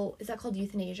people, is that called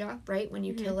euthanasia, right? When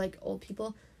you kill, like, old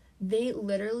people, they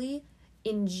literally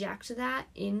inject that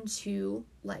into,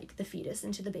 like, the fetus,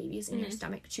 into the babies in your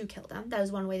stomach to kill them. That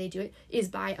is one way they do it, is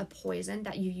by a poison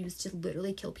that you use to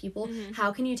literally kill people.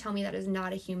 How can you tell me that is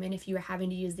not a human if you are having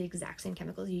to use the exact same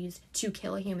chemicals you use to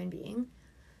kill a human being?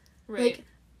 Right.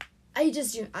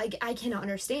 Like, I cannot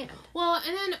understand. Well,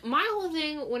 and then my whole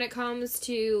thing when it comes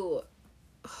to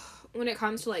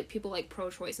like people like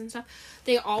pro-choice and stuff,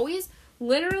 they always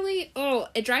literally,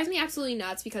 it drives me absolutely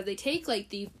nuts because they take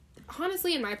like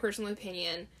honestly, in my personal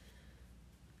opinion,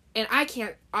 and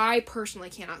I personally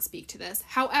cannot speak to this,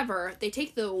 however, they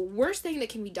take the worst thing that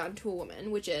can be done to a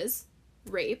woman, which is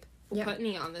rape. We'll put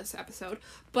me on this episode,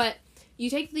 but you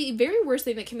take the very worst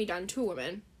thing that can be done to a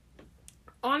woman,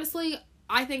 honestly,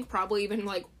 I think probably even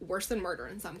like worse than murder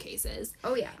in some cases.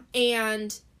 Oh yeah.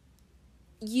 And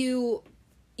you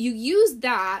use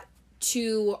that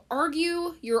to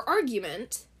argue your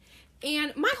argument.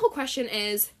 And my whole question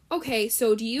is, okay,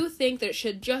 so do you think that it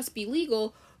should just be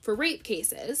legal for rape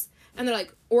cases? And they're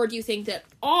like, or do you think that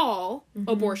all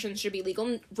abortions should be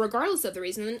legal regardless of the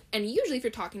reason? And usually if you're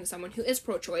talking to someone who is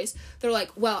pro-choice, they're like,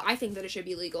 well, I think that it should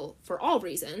be legal for all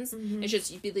reasons. It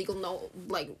should be legal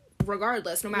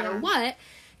regardless, no matter what.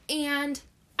 And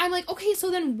I'm like, okay, so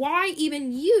then why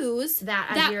even use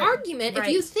that argument if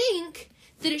you think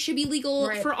that it should be legal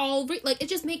for all, like, it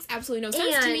just makes absolutely no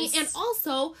sense to me. And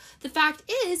also, the fact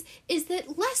is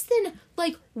that less than,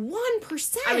 like,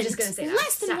 1%, I was just gonna say that.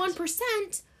 less than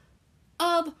 1%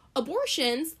 of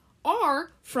abortions are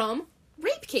from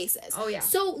rape cases. Oh, yeah.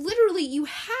 So, literally, you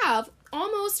have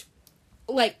almost,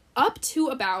 like, up to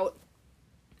about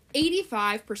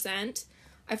 85%,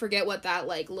 I forget what that,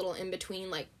 like, little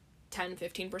in-between, like,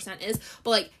 10-15% is,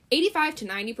 but, like, 85 to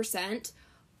 90%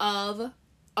 of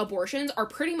abortions are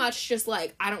pretty much just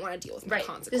like, I don't want to deal with my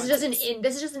consequences. This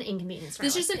is just an inconvenience.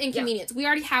 This is just an inconvenience. Yeah. We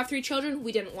already have 3 children.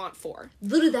 We didn't want 4.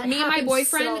 Literally, that me and my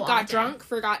boyfriend got drunk,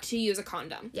 forgot to use a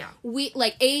condom. Yeah.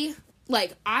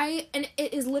 And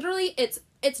it is literally, it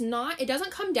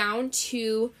doesn't come down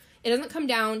to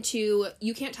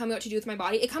you can't tell me what to do with my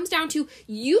body. It comes down to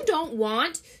you don't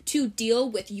want to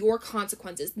deal with your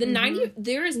consequences.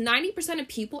 There is 90% of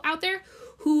people out there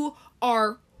who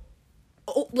are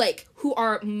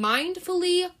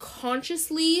mindfully,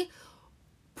 consciously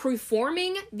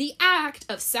performing the act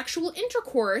of sexual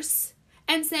intercourse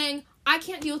and saying, I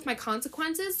can't deal with my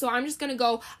consequences, so I'm just gonna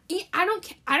go, I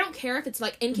don't care if it's,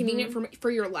 like, inconvenient for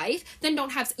your life, then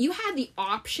don't have, you had the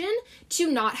option to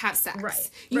not have sex. Right.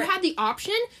 You had the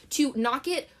option to not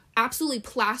get absolutely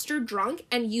plastered drunk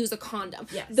and use a condom.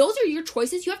 Yes. Those are your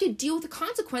choices. You have to deal with the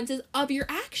consequences of your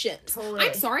actions. Totally.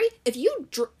 I'm sorry, if you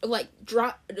drive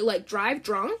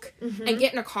drunk and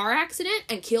get in a car accident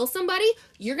and kill somebody,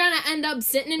 you're gonna end up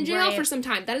sitting in jail for some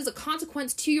time. That is a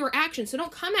consequence to your actions. So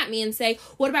don't come at me and say,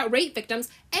 what about rape victims?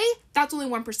 A, that's only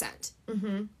 1%.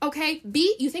 Okay?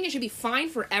 B, you think it should be fine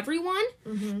for everyone?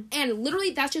 And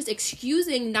literally that's just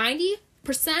excusing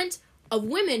 90% of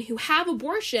women who have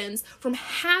abortions from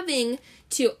having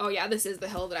to, this is the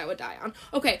hill that I would die on.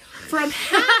 Okay, from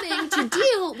having to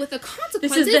deal with the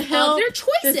consequences of their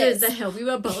choices. This is the hill we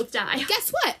will both die. Guess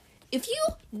what? If you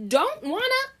don't wanna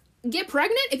get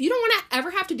pregnant. If you don't want to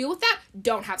ever have to deal with that,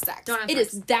 don't have sex. Don't have It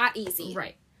sex. is that easy.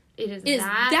 Right. It is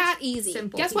that easy.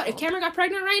 Simple, Guess what? If people. Cameron got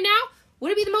pregnant right now,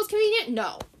 would it be the most convenient?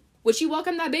 No. Would she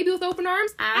welcome that baby with open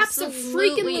arms?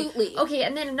 Absolutely. Okay,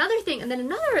 and then another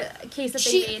case that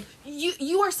they made.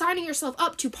 You are signing yourself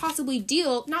up to possibly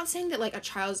deal, not saying that like a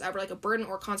child is ever like a burden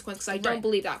or consequence, because I don't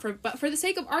believe that, but for the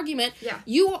sake of argument,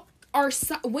 you are,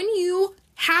 when you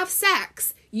have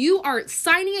sex, you are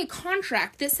signing a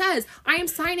contract that says, I am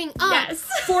signing up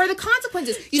for the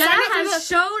consequences. Jenna has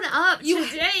shown up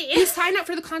today. You sign up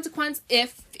for the consequence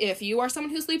if you are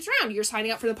someone who sleeps around. You're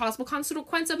signing up for the possible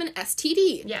consequence of an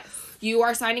STD. Yes. You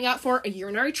are signing up for a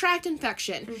urinary tract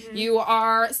infection. Mm-hmm. You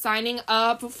are signing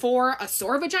up for a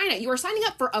sore vagina. You are signing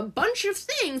up for a bunch of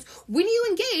things when you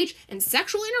engage in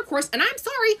sexual intercourse, and I'm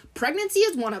sorry, pregnancy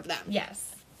is one of them. Yes.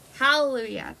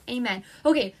 Hallelujah. Amen.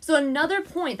 Okay, so another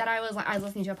point that I was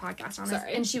listening to a podcast on this,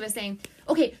 and she was saying,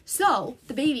 okay, so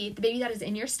the baby that is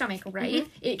in your stomach, right? Mm-hmm.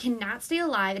 It cannot stay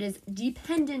alive. It is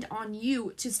dependent on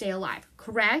you to stay alive,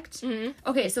 correct? Mm-hmm.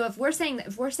 Okay, so if we're saying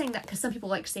that, because some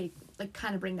people say,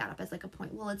 kind of bring that up as like a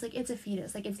point. Well, it's like, it's a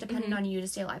fetus. Like, it's dependent on you to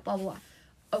stay alive, blah, blah,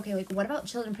 blah. Okay, like, what about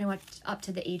children pretty much up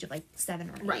to the age of like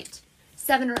 7 or 8? Right.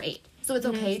 7 or 8. So it's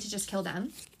okay to just kill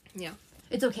them. Yeah.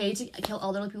 It's okay to kill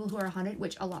elderly people who are 100,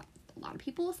 which a lot of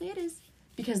people will say it is,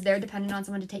 because they're dependent on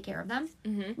someone to take care of them.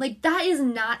 Mm-hmm. Like, that is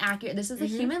not accurate. This is a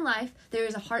human life. There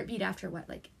is a heartbeat after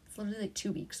it's literally like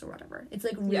 2 weeks or whatever. It's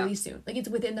like really soon. Like, it's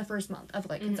within the first month of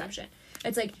like conception.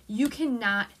 It's like, you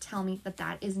cannot tell me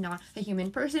that is not a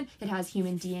human person. It has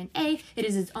human DNA. It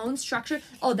is its own structure.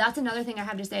 Oh, that's another thing I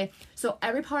have to say. So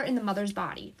every part in the mother's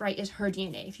body, right, is her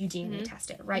DNA. If you DNA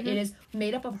test it, right, it is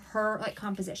made up of her like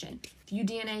composition. If you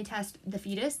DNA test the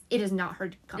fetus, it is not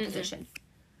her composition.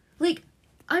 Like,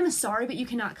 I'm sorry, but you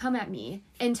cannot come at me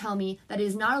and tell me that it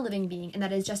is not a living being and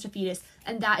that it is just a fetus,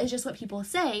 and that is just what people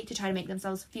say to try to make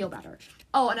themselves feel better.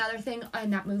 Oh, another thing in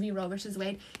that movie, Roe vs.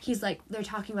 Wade, he's like, they're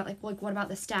talking about, like, what about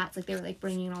the stats? Like, they were, like,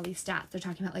 bringing in all these stats. They're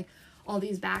talking about, like, all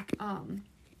these back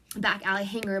alley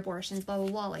hanger abortions, blah, blah,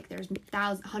 blah. Like, there's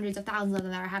hundreds of thousands of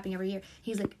them that are happening every year.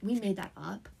 He's like, we made that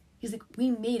up. He's like,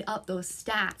 we made up those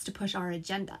stats to push our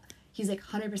agenda. He's like,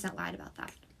 100% lied about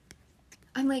that.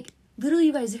 I'm like, literally,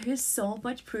 you guys, there is so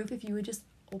much proof if you would just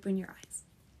open your eyes.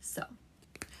 So.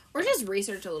 Or just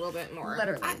research a little bit more.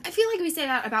 Literally. I feel like we say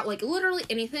that about, like, literally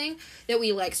anything that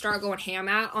we, like, start going ham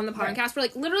at on the podcast. Right. We're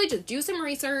like, literally just do some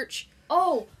research.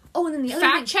 Oh, and then the other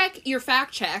thing. Check your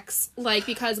fact checks, like,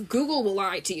 because Google will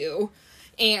lie to you.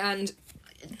 And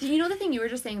you know the thing you were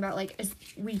just saying about, like, is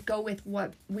we go with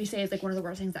what we say is, like, one of the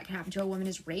worst things that can happen to a woman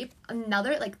is rape.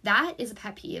 Another, like, that is a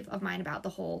pet peeve of mine about the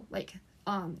whole, like,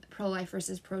 pro-life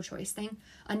versus pro-choice thing.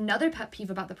 Another pet peeve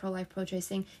about the pro-life pro-choice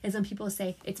thing is when people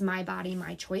say it's my body,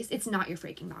 my choice. It's not your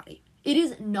freaking body. It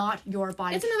is not your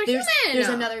body. It's another human. There's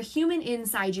another human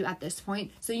inside you at this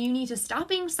point. So you need to stop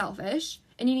being selfish,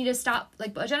 and you need to stop,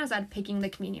 like Jenna said, picking the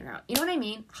convenient route. You know what I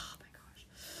mean? Oh my gosh.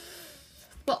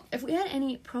 Well, if we had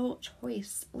any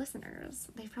pro-choice listeners,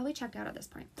 they've probably checked out at this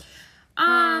point.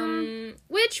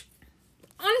 Which,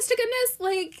 honest to goodness,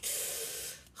 like,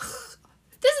 this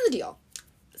is the deal.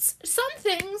 Some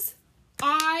things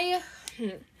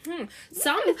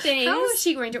some things... How is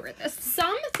she going to word this?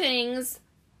 Some things,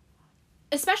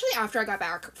 especially after I got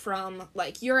back from,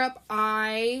 like, Europe,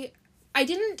 I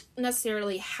didn't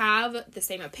necessarily have the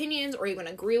same opinions or even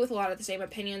agree with a lot of the same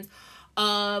opinions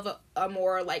of a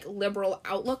more, like, liberal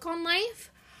outlook on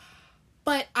life.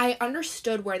 But I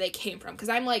understood where they came from. Because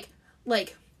I'm,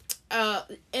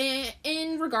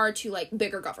 in regard to, like,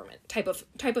 bigger government type of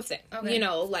thing. Okay. You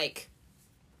know, like...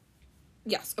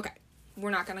 Yes, okay.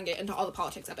 We're not gonna get into all the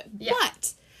politics of it. Yeah.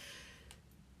 But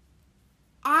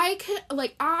I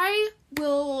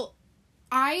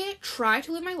try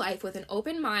to live my life with an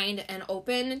open mind and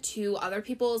open to other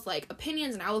people's, like,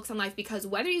 opinions and outlooks on life, because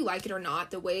whether you like it or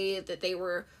not, the way that they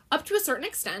were, up to a certain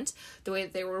extent, the way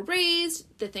that they were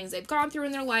raised, the things they've gone through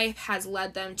in their life has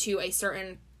led them to a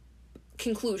certain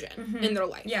conclusion in their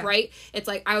life, right? It's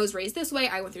like, I was raised this way,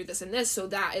 I went through this and this, so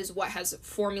that is what has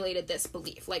formulated this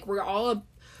belief. Like, we're all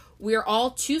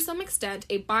to some extent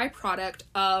a byproduct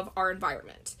of our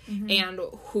environment and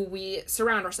who we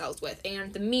surround ourselves with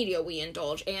and the media we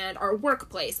indulge and our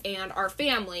workplace and our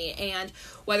family, and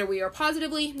whether we are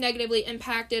positively, negatively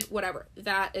impacted, whatever.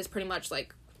 That is pretty much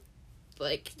like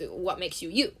what makes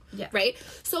you, right?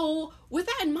 So with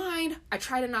that in mind, I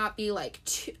try to not be like,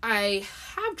 I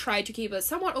have tried to keep a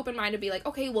somewhat open mind to be like,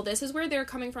 okay, well, this is where they're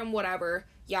coming from, whatever,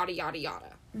 yada, yada,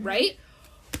 yada, right?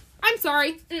 I'm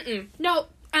sorry. No,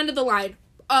 end of the line.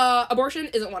 Abortion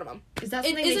isn't one of them. Is that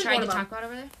something they tried to talk about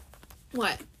over there?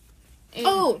 What?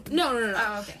 No.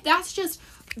 Oh, okay. That's just,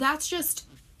 that's just,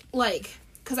 like,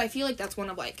 because I feel like that's one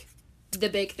of, like, the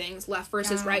big things, left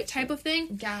versus right type of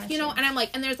thing. Gotcha. You know, and I'm like,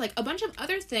 and there's, like, a bunch of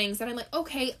other things that I'm like,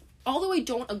 okay, although I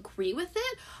don't agree with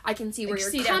it, I can see where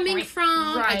you're coming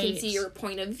from. Right. I can see your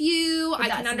point of view. I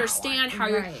can understand how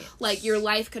you're, like, your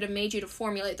life could have made you to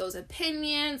formulate those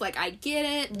opinions. Like, I get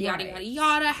it. Yada, yada,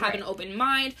 yada. Have an open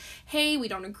mind. Hey, we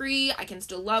don't agree. I can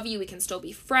still love you. We can still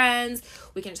be friends.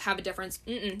 We can just have a difference.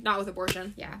 Not with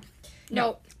abortion. Yeah.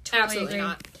 No, totally absolutely agree.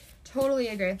 Not. Totally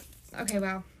agree. Okay,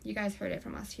 well, you guys heard it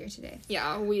from us here today.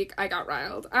 Yeah, I got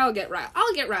riled. I'll get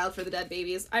riled for the dead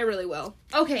babies. I really will.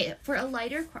 Okay, for a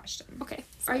lighter question. Okay.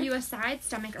 Sorry. Are you a side,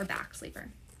 stomach, or back sleeper?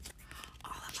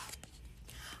 All of them.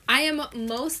 I am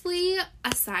mostly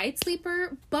a side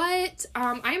sleeper, but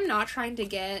I am not trying to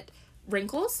get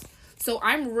wrinkles, so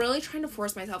I'm really trying to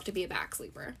force myself to be a back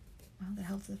sleeper. Wow, that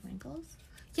helps with wrinkles?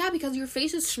 Yeah, because your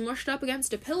face is smushed up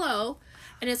against a pillow,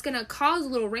 and it's gonna cause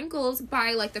little wrinkles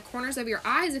by, like, the corners of your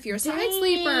eyes if you're a side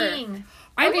sleeper.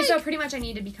 Okay, so pretty much I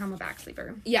need to become a back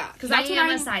sleeper. Yeah. Because I am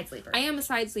a side sleeper. I am a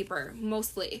side sleeper,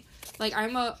 mostly. Like,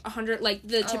 I'm a 100, like,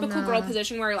 the typical girl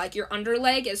position where, like, your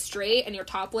underleg is straight and your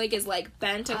top leg is, like,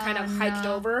 bent and kind of hiked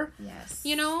over. Yes.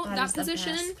 You know, that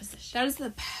position? That is the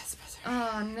best position.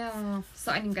 Oh, no.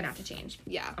 So I'm gonna have to change.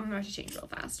 Yeah. I'm gonna have to change real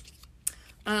fast.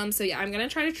 So yeah, I'm gonna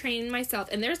try to train myself,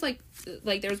 and there's like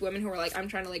there's women who are like, I'm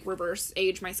trying to like reverse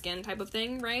age my skin type of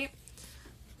thing, right?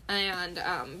 And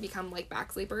become like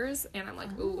back sleepers, and I'm like,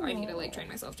 ooh, I need to like train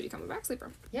myself to become a back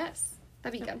sleeper. Yes,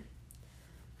 that'd be good.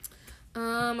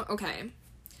 Okay.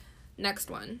 Next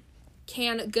one.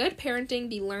 Can good parenting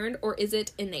be learned, or is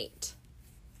it innate?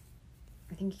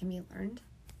 I think it can be learned.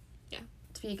 Yeah.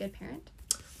 To be a good parent.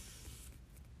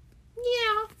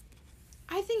 Yeah.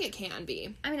 I think it can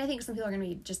be. I mean, I think some people are going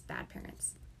to be just bad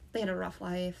parents. They had a rough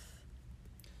life.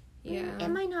 Yeah. It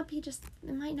might not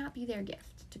be their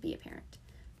gift to be a parent.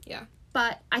 Yeah.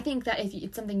 But I think that if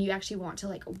it's something you actually want to,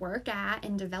 like, work at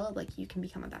and develop, like, you can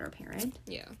become a better parent.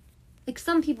 Yeah. Like,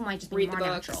 some people might just be more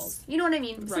naturals. You know what I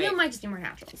mean? Some people might just be more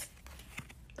naturals.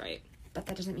 Right. But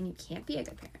that doesn't mean you can't be a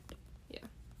good parent. Yeah.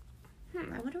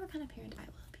 I wonder what kind of parent I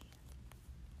will be.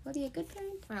 Will I be a good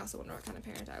parent? I also wonder what kind of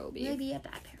parent I will be. Will I be a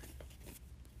bad parent?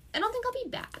 I don't think I'll be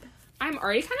bad. I'm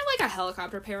already kind of like a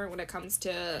helicopter parent when it comes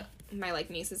to my like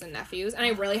nieces and nephews, and I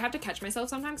really have to catch myself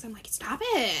sometimes. I'm like, stop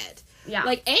it. Yeah.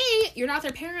 Like, A, you're not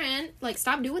their parent. Like,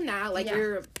 stop doing that. Like,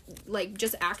 you're like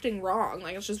just acting wrong.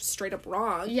 Like, it's just straight up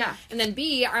wrong. Yeah. And then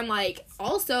B, I'm like,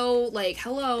 also, like,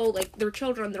 hello, like, they're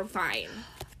children. They're fine.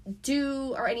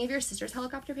 Are any of your sisters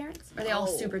helicopter parents? Or are they all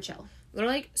super chill? They're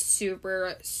like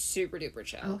super, super duper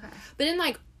chill. Okay. But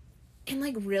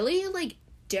in really like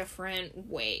different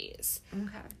ways.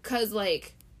 Okay. Cause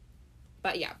like,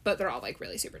 but they're all like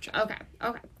really super chill. Okay.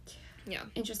 Yeah.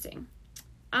 Interesting.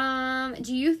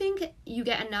 Do you think you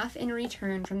get enough in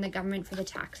return from the government for the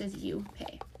taxes you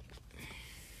pay?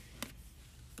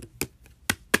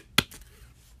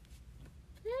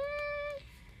 I'm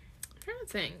trying to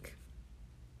think.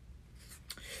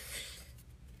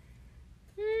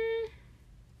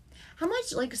 How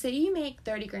much, like, say you make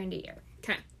 30 grand a year.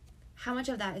 Okay. How much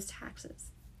of that is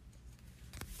taxes?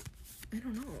 I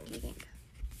don't know. Do you think?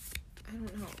 I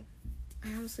don't know. I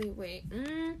honestly, wait.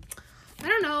 I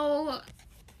don't know.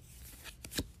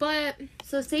 But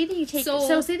so say that you take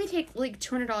say they take like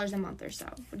 $200 a month or so.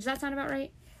 Does that sound about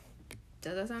right?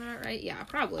 Does that sound about right? Yeah,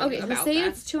 probably. Okay, so say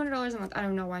it's $200 a month. I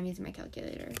don't know why I'm using my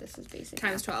calculator. This is basic.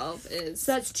 Times 12 is...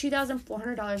 So that's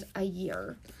 $2,400 a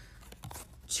year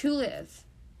to live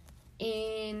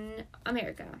in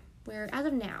America, where as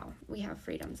of now we have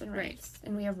freedoms and rights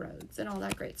and we have roads and all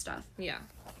that great stuff. Yeah.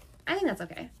 I think that's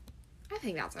okay. I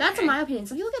think that's okay. That's in my opinion.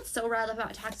 Some people get so riled up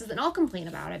about taxes, and I'll complain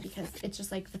about it because it's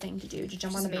just like the thing to do, to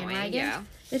jump on the bandwagon. Yeah.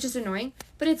 It's just annoying.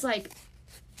 But it's like,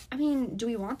 I mean, do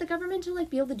we want the government to like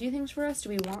be able to do things for us? Do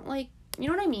we want like, you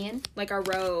know what I mean? Like our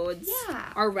roads.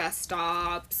 Yeah. Our rest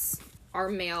stops. Our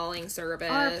mailing service.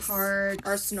 Our parks.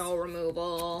 Our snow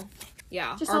removal.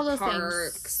 Yeah. Just our all those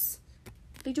parks. Things.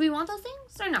 Like, do we want those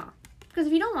things or not? Because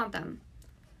if you don't want them,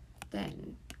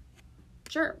 then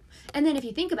sure. And then if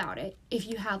you think about it, if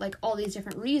you have like all these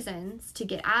different reasons to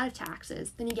get out of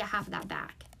taxes, then you get half of that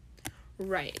back.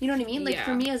 Right. You know what I mean? Like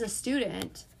for me as a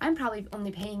student, I'm probably only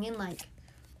paying in like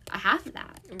a half of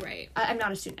that. Right. I'm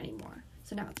not a student anymore,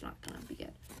 so now it's not gonna be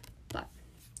good. But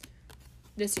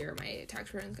this year my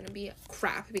tax return is gonna be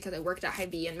crap because I worked at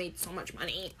Hy-Vee and made so much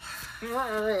money.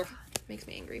 Makes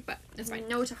me angry, but it's fine.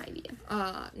 No to Hy-Vee.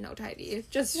 No to Hy-Vee.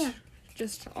 Just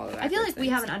all of that. I feel like we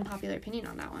have an unpopular opinion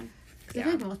on that one. Yeah. I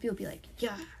feel like most people be like,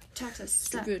 yeah, Taxes.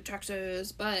 Stupid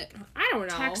taxes, but I don't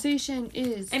know. Taxation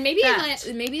is and maybe theft.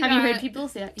 Have you heard people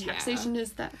say that? Taxation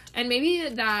is theft. And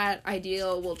maybe that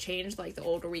ideal will change, like, the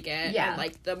older we get. Yeah. And,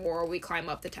 like, the more we climb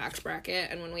up the tax bracket,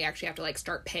 and when we actually have to, like,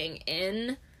 start paying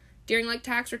in during, like,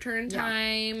 tax return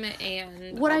time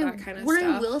and all that kind of stuff. What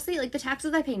I will say, like, the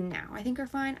taxes I pay now, I think are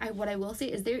fine. What I will say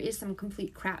is there is some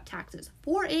complete crap taxes.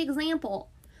 For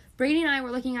example, Brady and I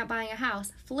were looking at buying a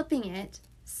house, flipping it,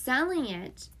 selling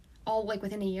it, all, like,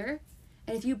 within a year.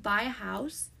 And if you buy a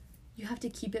house, you have to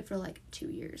keep it for, like, 2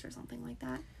 years or something like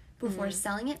that before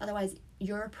selling it. Otherwise,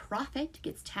 your profit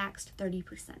gets taxed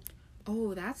 30%.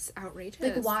 Oh, that's outrageous.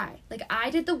 Like, why? Like, I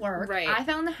did the work. Right. I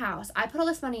found the house. I put all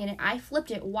this money in it. I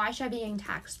flipped it. Why should I be getting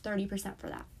taxed 30% for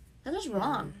that? That's just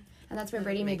wrong. And that's where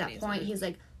Brady made that point. He's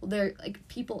like, well, they're, like,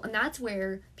 people... And that's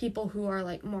where people who are,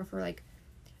 like, more for, like,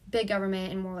 big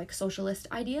government and more, like, socialist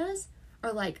ideas...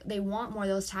 Or, like, they want more of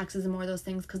those taxes and more of those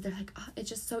things because they're like, oh, it's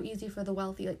just so easy for the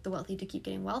wealthy to keep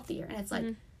getting wealthier. And it's like,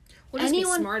 well, just be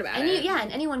smart about it. Yeah,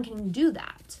 and anyone can do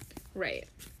that. Right.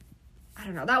 I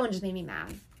don't know. That one just made me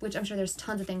mad. Which I'm sure there's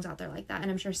tons of things out there like that. And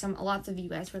I'm sure lots of you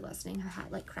guys who are listening have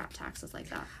had, like, crap taxes like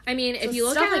that. I mean, if you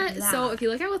look at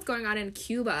what's going on in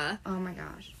Cuba. Oh, my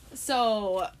gosh.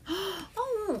 So.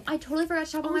 Oh, I totally forgot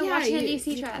to talk about my Washington,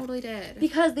 D.C. trip. You totally did.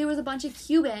 Because there was a bunch of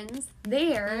Cubans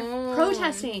there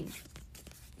protesting.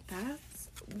 That's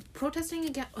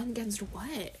protesting against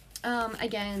what?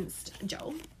 Against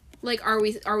Joe. Like, are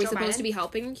we supposed Biden to be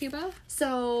helping in Cuba?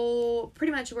 So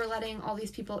pretty much we're letting all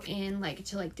these people in, like,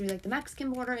 to, like, through, like, the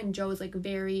Mexican border, and Joe's, like,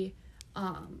 very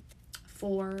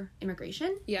for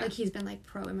immigration. Yeah. Like, he's been, like,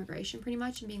 pro-immigration pretty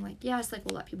much, and being like, yes, like,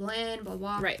 we'll let people in, blah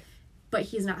blah. Right. But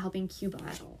he's not helping Cuba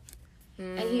at all.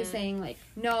 And he's saying, like,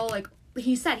 no, like,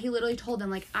 he literally told them,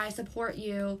 like, I support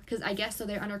you, because I guess so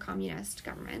they're under communist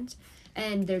government.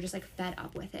 And they're just, like, fed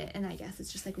up with it. And I guess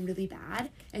it's just, like, really bad.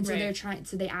 And so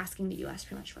they're asking the U.S.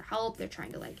 pretty much for help. They're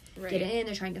trying to, like, get in.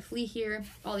 They're trying to flee here.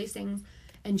 All these things.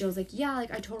 And Joe's like, yeah, like,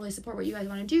 I totally support what you guys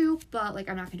want to do. But, like,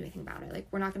 I'm not going to do anything about it. Like,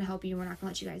 we're not going to help you. We're not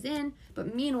going to let you guys in.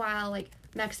 But meanwhile, like,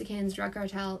 Mexicans, drug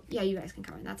cartel, yeah, you guys can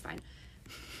come in. That's fine.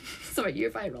 So you're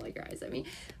fine rolling your eyes at me.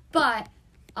 But,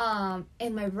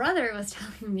 and my brother was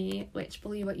telling me, which,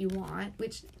 believe what you want,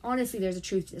 which, honestly, there's a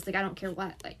truth to this. Like, I don't care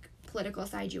what, like, political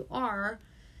side you are,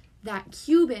 that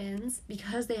Cubans,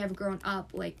 because they have grown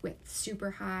up, like, with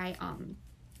super high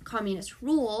communist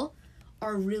rule,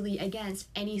 are really against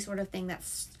any sort of thing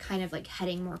that's kind of, like,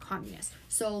 heading more communist.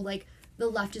 So, like, the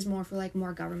left is more for, like,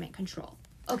 more government control.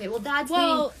 Okay, well,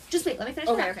 leading... Just wait, let me finish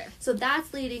that. Okay. So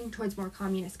that's leading towards more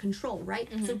communist control, right?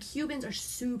 Mm-hmm. So Cubans are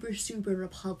super, super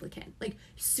Republican. Like,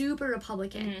 super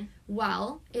Republican. Mm-hmm.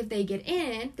 Well, if they get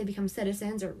in, they become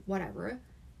citizens or whatever,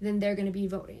 then they're going to be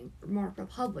voting more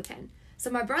Republican.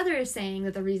 So my brother is saying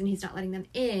that the reason he's not letting them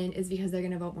in is because they're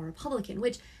going to vote more Republican,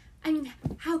 which, I mean,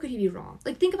 how could he be wrong?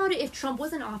 Like, think about it. If Trump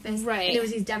was in office and there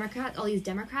was all these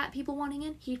Democrat people wanting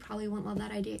in, he probably wouldn't love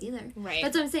that idea either. Right.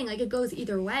 That's what I'm saying. Like, it goes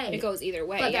either way.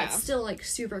 But that's still, like,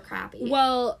 super crappy.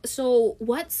 Well, so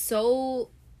what's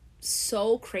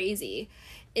so crazy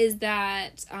is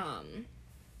that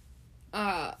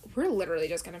we're literally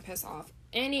just going to piss off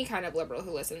any kind of liberal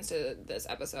who listens to this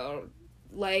episode.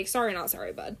 Like, sorry, not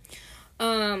sorry, bud.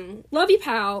 Love you,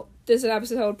 pal. This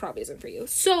episode probably isn't for you.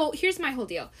 So, here's my whole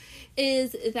deal.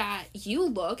 Is that you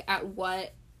look at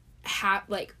what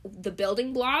the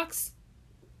building blocks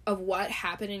of what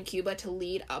happened in Cuba to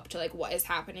lead up to, like, what is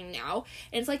happening now.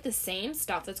 And it's, like, the same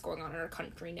stuff that's going on in our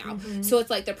country now. Mm-hmm. So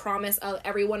it's, like, the promise of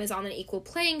everyone is on an equal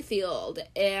playing field,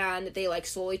 and they, like,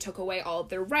 slowly took away all of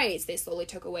their rights. They slowly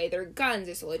took away their guns.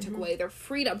 They slowly took away their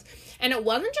freedoms. And it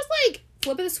wasn't just, like,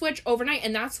 flip of the switch overnight,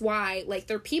 and that's why, like,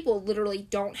 their people literally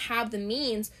don't have the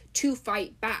means to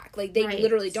fight back. Like, they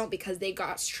literally don't, because they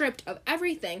got stripped of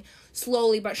everything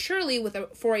slowly but surely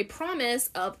for a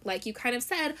promise of, like you kind of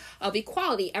said, of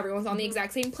equality. Everyone's on the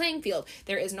exact same playing field.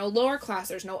 There is no lower class.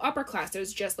 There's no upper class.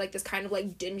 There's just, like, this kind of,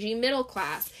 like, dingy middle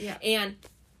class. Yeah. And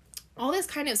all this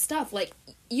kind of stuff. Like,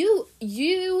 you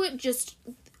just,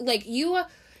 like,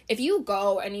 if you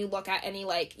go and you look at any,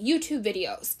 like, YouTube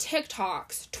videos,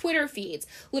 TikToks, Twitter feeds,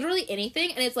 literally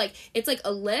anything, and it's like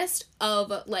a list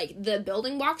of, like, the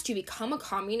building blocks to become a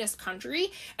communist country,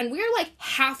 and we're, like,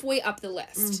 halfway up the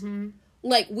list. Mm-hmm.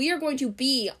 Like, we are going to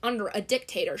be under a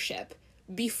dictatorship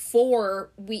before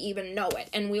we even know it,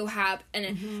 and we'll have,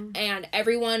 and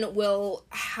everyone will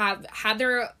have had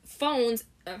their phones,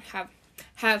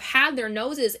 have had their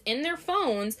noses in their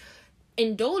phones,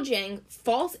 indulging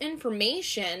false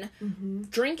information,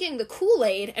 drinking the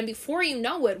Kool-Aid, and before you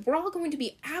know it, we're all going to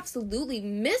be absolutely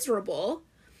miserable,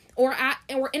 or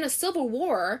in a civil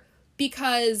war,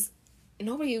 because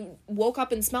nobody woke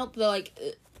up and smelled the, like,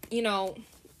 you know,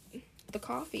 the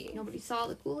coffee. Nobody saw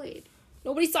the Kool-Aid.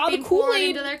 Nobody saw the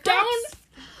Kool-Aid down their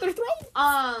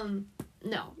throat.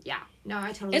 No, yeah. No,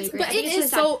 I totally agree. But it is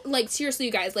so, like, seriously,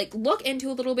 you guys, like, look into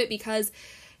a little bit because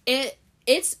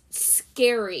it's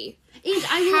scary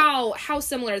how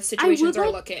similar the situations are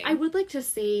looking. I would like to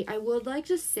say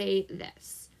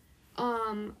this.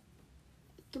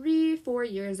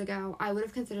 3-4 years ago, I would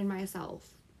have considered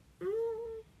myself,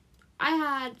 I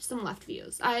had some left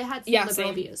views. I had some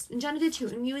liberal views. And Jenna did too.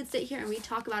 And we would sit here and we'd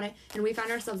talk about it. And we found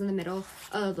ourselves in the middle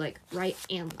of, like, right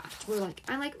and left. We're like,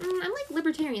 I'm like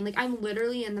libertarian. Like, I'm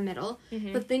literally in the middle.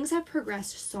 Mm-hmm. But things have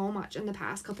progressed so much in the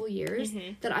past couple years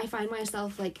that I find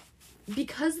myself, like,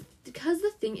 because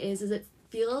the thing is it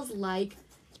feels like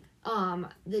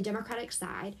the Democratic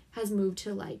side has moved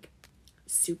to, like,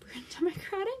 super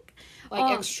democratic.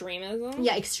 Like, extremism?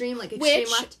 Yeah, extreme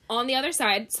left. On the other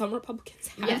side, some Republicans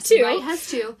have too. Right, has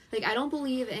too. Like, I don't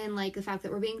believe in, like, the fact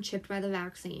that we're being chipped by the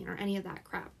vaccine or any of that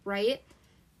crap, right?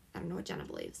 I don't know what Jenna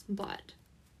believes, but...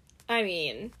 I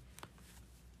mean,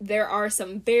 there are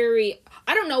some very...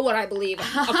 I don't know what I believe.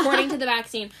 According to the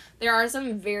vaccine, there are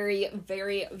some very,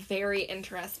 very, very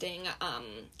interesting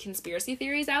conspiracy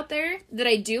theories out there that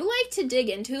I do like to dig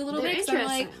into a little bit. Because I'm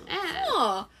like,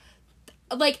 oh...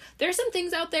 Like, there's some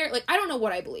things out there, like, I don't know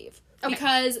what I believe. Okay.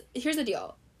 Because, here's the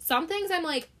deal. Some things I'm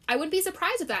like, I wouldn't be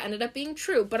surprised if that ended up being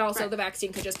true, but also the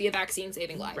vaccine could just be a vaccine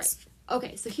saving lives. Right.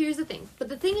 Okay, so here's the thing. But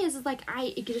the thing is like,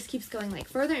 it just keeps going, like,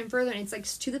 further and further, and it's, like,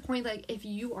 to the point, like, if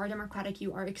you are Democratic,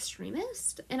 you are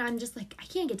extremist, and I'm just, like, I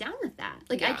can't get down with that.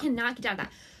 Like, I cannot get down with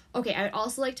that. Okay, I would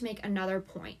also like to make another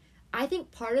point. I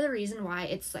think part of the reason why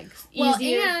it's, like,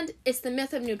 easier... Well, and it's the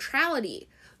myth of neutrality.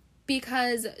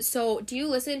 Because, so, do you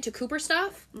listen to Cooper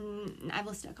stuff? I've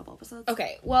listened to a couple episodes.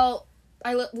 Okay, well,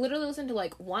 I literally listened to,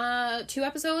 like, 2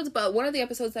 episodes, but one of the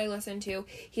episodes that I listened to,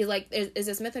 he's like, is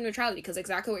this myth of neutrality? Because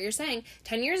exactly what you're saying,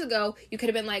 10 years ago, you could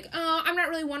have been like, oh, I'm not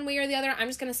really one way or the other, I'm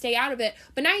just gonna stay out of it,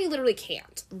 but now you literally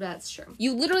can't. That's true.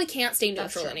 You literally can't stay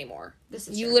neutral anymore. This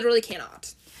is You true. literally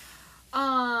cannot.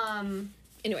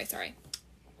 Anyway, sorry.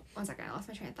 One second, I lost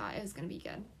my train of thought. It was gonna be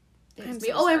good. I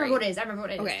remember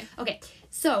what it is. Okay.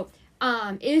 So,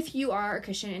 if you are a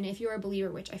Christian and if you are a believer,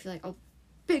 which I feel like a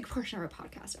big portion of our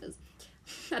podcast is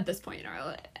at this point in our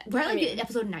life, we're at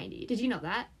episode 90. Did you know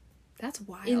that? That's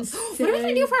wild. Insane. What are we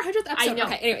gonna do for our 100th episode? I know.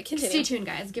 Okay, anyway, continue. Stay tuned,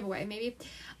 guys. Giveaway, maybe.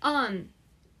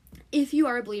 If you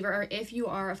are a believer or if you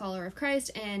are a follower of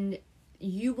Christ and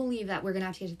you believe that we're going to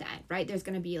have to get to the end, right? There's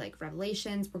going to be, like,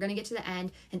 revelations. We're going to get to the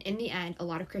end. And in the end, a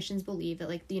lot of Christians believe that,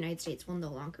 like, the United States will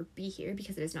no longer be here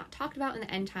because it is not talked about in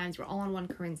the end times. We're all on one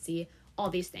currency.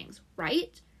 All these things,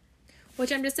 right?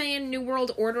 Which I'm just saying, New World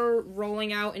Order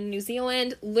rolling out in New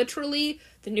Zealand. Literally,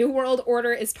 the New World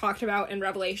Order is talked about in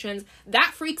Revelations.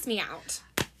 That freaks me out.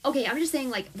 Okay, I'm just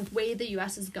saying, like, the way the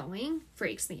U.S. is going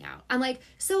freaks me out. I'm like,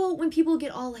 so when people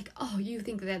get all like, oh, you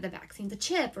think that the vaccine's a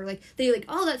chip, or like, they like,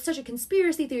 oh, that's such a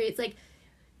conspiracy theory. It's like,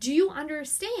 do you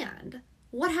understand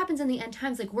what happens in the end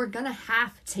times? Like, we're gonna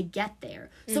have to get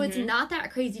there. So it's not that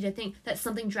crazy to think that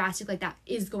something drastic like that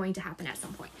is going to happen at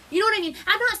some point. You know what I mean?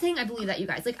 I'm not saying I believe that, you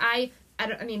guys. Like, I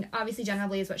mean, obviously Jenna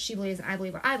believes what she believes, and I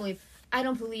believe what I believe. I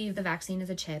don't believe the vaccine is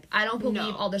a chip. I don't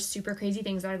believe all the super crazy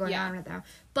things that are going on right now.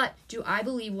 But do I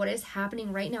believe what is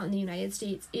happening right now in the United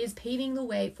States is paving the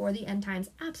way for the end times?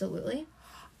 Absolutely.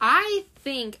 I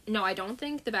don't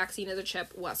think the vaccine is a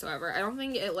chip whatsoever. I don't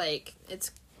think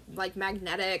it's like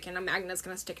magnetic and a magnet's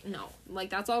gonna stick. No, like,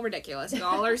 that's all ridiculous.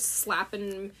 Y'all are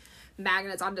slapping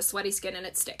magnets onto sweaty skin and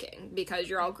it's sticking because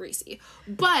you're all greasy.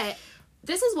 But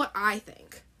this is what I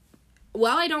think.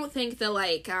 Well, I don't think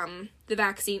the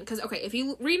vaccine, because, okay, if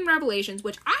you read in Revelations,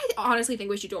 which I honestly think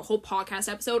we should do a whole podcast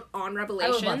episode on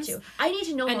Revelations. I would love to. I need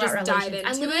to know more about Revelations.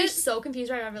 I'm literally so confused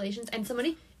by Revelations, and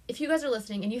somebody, if you guys are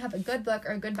listening and you have a good book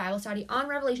or a good Bible study on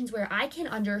Revelations where I can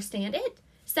understand it,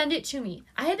 send it to me.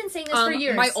 I have been saying this for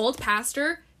years. My old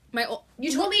pastor...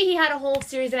 You told me he had a whole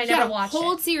series and I never watched it.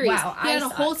 Whole series. Wow, he had a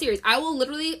whole series. I will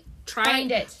literally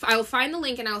find it. I will find the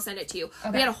link and I'll send it to you.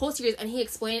 Okay. We had a whole series and he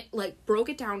explained, like, broke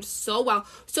it down so well.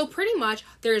 So pretty much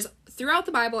there's, throughout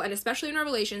the Bible and especially in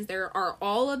Revelations, there are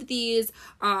all of these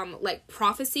like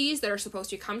prophecies that are supposed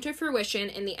to come to fruition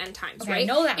in the end times, right? I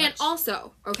know that. And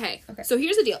also, okay, so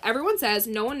here's the deal. Everyone says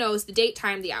no one knows the date,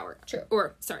 time, the hour. True.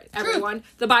 Or, sorry, everyone.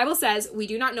 The Bible says we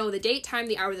do not know the date, time,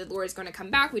 the hour that the Lord is going to come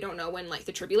back. We don't know when, like,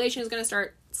 the tribulation is going to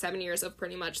start. 7 years of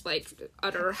pretty much, like,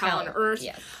 utter hell on earth.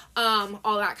 Yes.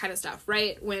 All that kind of stuff,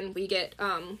 right? When we get,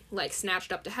 like,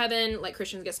 snatched up to heaven, like,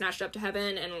 Christians get snatched up to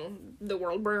heaven and the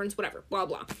world burns, whatever, blah,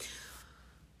 blah.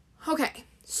 Okay,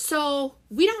 so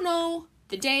we don't know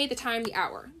the day, the time, the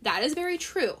hour. That is very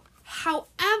true.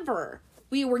 However,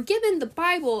 we were given the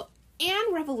Bible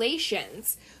and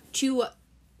Revelations to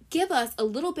give us a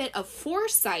little bit of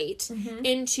foresight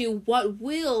into what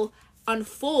will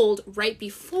unfold right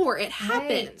before it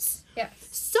happens. Right. Yes.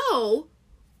 So,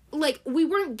 like, we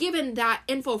weren't given that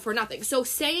info for nothing. So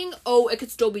saying, oh, it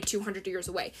could still be 200 years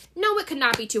away. No, it could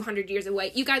not be 200 years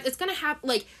away. You guys, it's gonna happen,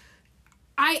 like,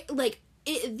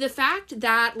 the fact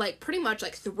that, like, pretty much,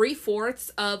 like,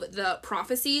 3/4 of the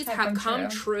prophecies have come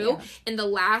true in the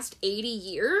last 80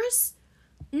 years...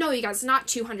 No, you guys, it's not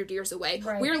 200 years away.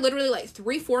 Right. We're literally, like,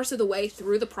 3/4 of the way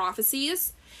through the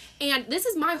prophecies. And this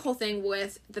is my whole thing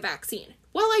with the vaccine.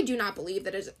 While I do not believe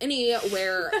that it's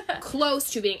anywhere close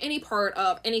to being any part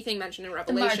of anything mentioned in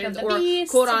Revelations or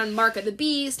quote on Mark of the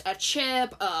Beast, a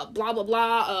chip, blah, blah,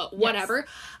 blah, whatever, yes.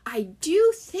 I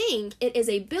do think it is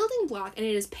a building block and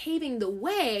it is paving the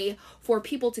way for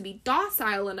people to be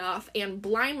docile enough and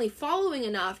blindly following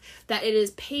enough that it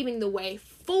is paving the way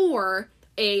for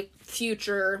a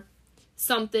future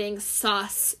something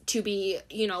sus to be,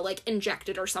 you know, like,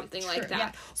 injected or something like that.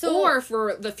 Yeah. So, or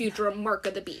for the future Mark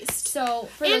of the Beast. So,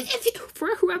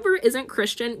 for whoever isn't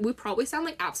Christian, we probably sound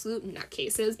like absolute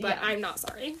nutcases, but I'm not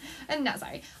sorry. I'm not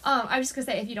sorry. I was just gonna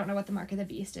say, if you don't know what the Mark of the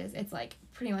Beast is, it's, like,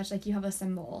 pretty much, like, you have a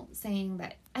symbol saying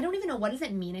that, I don't even know, what does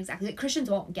it mean exactly? Like, Christians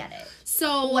won't get it.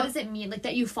 So, what does it mean? Like,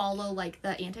 that you follow, like,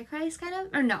 the Antichrist, kind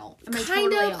of? Or no?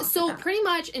 Kind of. So, pretty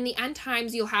much, in the end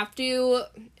times, you'll have to...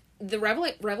 The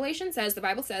Revelation says, the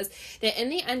Bible says, that in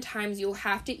the end times, you'll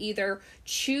have to either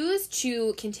choose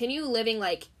to continue living,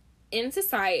 like, in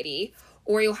society,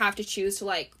 or you'll have to choose to,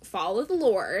 like, follow the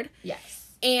Lord.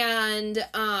 Yes. And,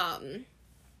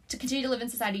 to continue to live in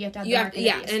society, you have to have the Mark of the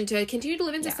Beast. And to continue to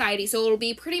live in society, so it'll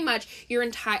be pretty much your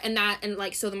entire,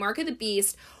 so the Mark of the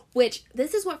Beast, which,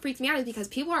 this is what freaks me out, is because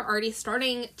people are already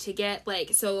starting to get,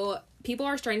 like, people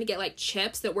are starting to get, like,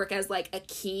 chips that work as, like, a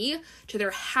key to their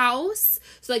house.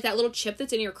 So, like, that little chip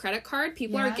that's in your credit card,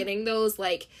 people are getting those,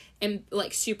 like,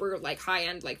 super, like,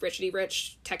 high-end, like, rich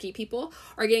techie people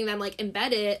are getting them, like,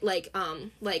 embedded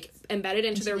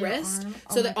into their wrist.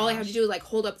 So that all they have to do is, like,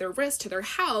 hold up their wrist to their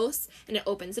house, and it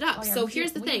opens it up. Oh, yeah, so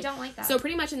here's the thing. Don't like that. So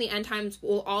pretty much in the end times,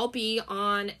 we'll all be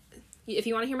on... If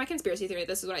you want to hear my conspiracy theory,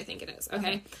 this is what I think it is,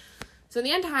 okay? So in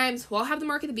the end times, we'll have the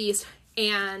Mark of the Beast,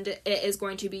 and it is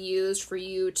going to be used for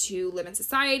you to live in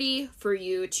society, for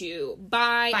you to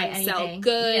buy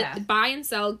and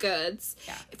sell goods,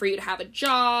 for you to have a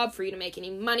job, for you to make any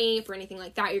money, for anything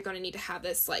like that. You're going to need to have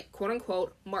this, like,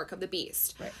 quote-unquote, Mark of the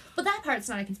Beast. Right. But that part's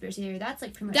not a conspiracy theory. That's,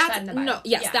 like, pretty much set in the Bible. No,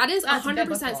 yes, that is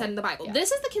 100% set in the Bible. Yeah.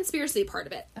 This is the conspiracy part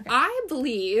of it. Okay. I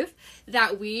believe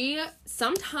that we,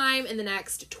 sometime in the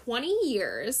next 20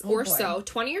 years so,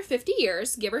 20 or 50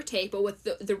 years, give or take, but with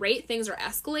the rate things are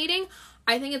escalating,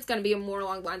 I think it's going to be more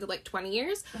along the lines of, like, 20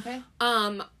 years. Okay.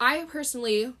 I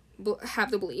personally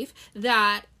have the belief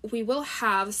that we will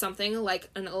have something like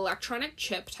an electronic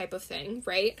chip type of thing,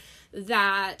 right?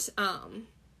 That,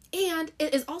 and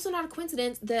it is also not a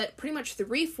coincidence that pretty much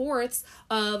 3/4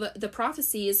 of the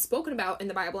prophecies spoken about in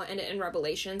the Bible and in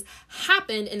Revelations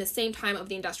happened in the same time of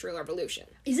the Industrial Revolution.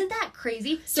 Isn't that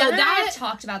crazy? So Jen and I have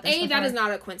talked about this before. That is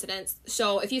not a coincidence.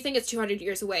 So if you think it's 200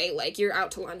 years away, like, you're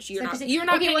out to lunch. You're not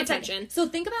paying attention. So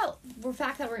think about the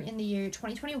fact that we're in the year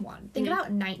 2021. Think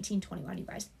about 1921, you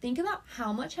guys. Think about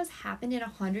how much has happened in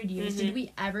 100 years. Did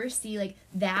we ever see, like,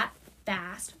 that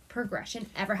fast progression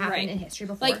ever happened in history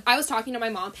before? Like, I was talking to my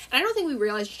mom, and I don't think we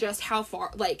realized just how far,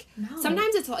 like,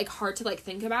 sometimes it's, like, hard to, like,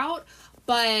 think about,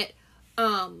 but,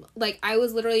 like, I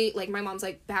was literally, like, my mom's,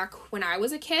 like, back when I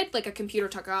was a kid, like, a computer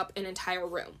took up an entire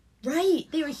room. Right,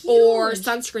 they were huge. Or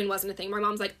sunscreen wasn't a thing. My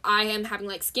mom's like, I am having,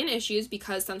 like, skin issues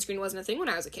because sunscreen wasn't a thing when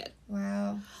I was a kid.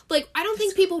 Wow. Like, I don't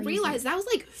think people realize that was,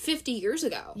 like, 50 years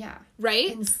ago. Yeah.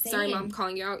 Right? Insane. Sorry, Mom,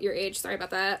 calling you out your age. Sorry about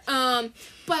that.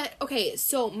 But, okay,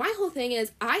 so my whole thing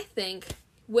is, I think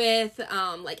with,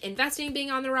 like, investing being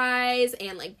on the rise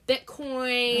and, like,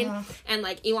 Bitcoin and,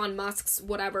 like, Elon Musk's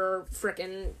whatever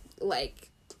frickin', like,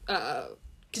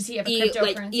 does he have a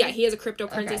cryptocurrency? He has a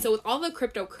cryptocurrency. Okay. So with all the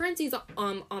cryptocurrencies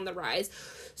on the rise,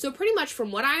 so pretty much from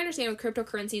what I understand with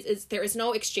cryptocurrencies is there is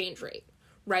no exchange rate,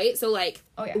 right? So, like,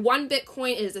 one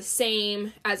Bitcoin is the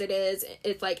same as it is.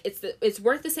 It's like it's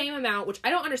worth the same amount, which I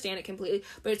don't understand it completely,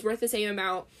 but it's worth the same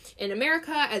amount in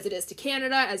America as it is to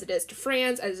Canada, as it is to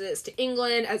France, as it is to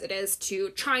England, as it is to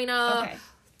China. Okay.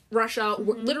 Russia,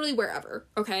 literally wherever,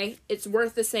 okay? It's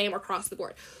worth the same across the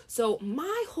board. So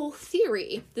my whole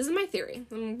theory, this is my theory,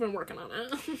 I've been working on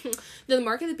it, the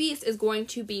Mark of the Beast is going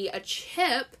to be a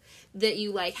chip that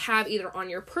you, like, have either on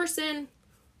your person,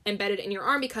 embedded in your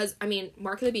arm, because, I mean,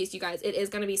 Mark of the Beast, you guys, it is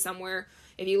going to be somewhere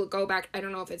if you go back, I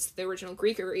don't know if it's the original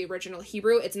Greek or original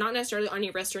Hebrew, it's not necessarily on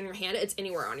your wrist or in your hand, it's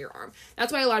anywhere on your arm.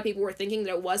 That's why a lot of people were thinking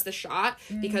that it was the shot,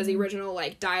 because the original,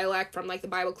 like, dialect from, like, the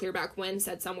Bible clear back when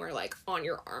said somewhere, like, on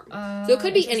your arm. So it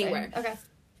could be anywhere. Okay.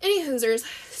 Any hoosers.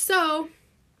 So,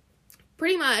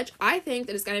 pretty much, I think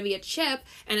that it's going to be a chip,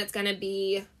 and it's going to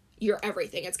be your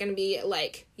everything. It's going to be,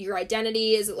 like, your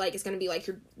identity is, like, it's going to be, like,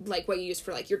 your, like, what you use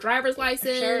for, like, your driver's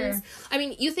license. Sure. I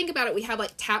mean, you think about it, we have,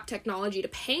 like, tap technology to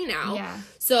pay now. Yeah.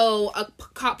 So, a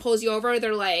cop pulls you over,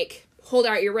 they're like, hold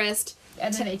out your wrist.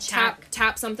 And then they check.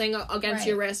 Tap something against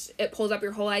your wrist. It pulls up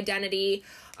your whole identity.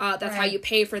 That's how you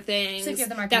pay for things. So if you have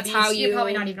the mark that's of the beast, how you're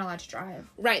probably not even allowed to drive.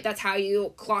 Right, that's how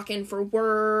you clock in for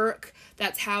work.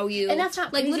 That's how you... And that's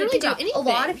not... like, literally do anything. A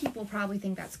lot of people probably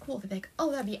think that's cool. They're like,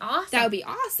 oh, that'd be awesome. That would be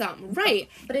awesome, right.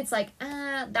 But it's like,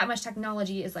 that much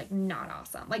technology is, like, not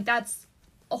awesome. Like, that's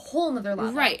a whole nother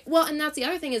level. Right. Well, and that's the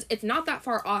other thing is, it's not that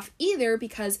far off either,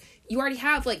 because you already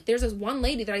have, like, there's this one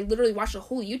lady that I literally watched a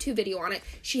whole YouTube video on it.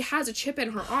 She has a chip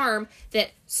in her arm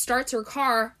that starts her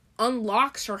car,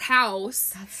 unlocks her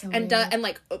house, and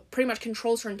like pretty much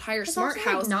controls her entire smart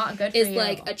house. Not good for is you.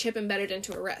 like a chip embedded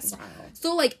into her wrist. Wow.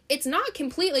 So like it's not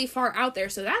completely far out there.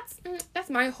 So that's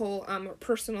my whole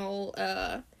personal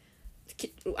I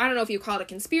don't know if you call it a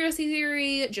conspiracy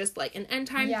theory, just like an end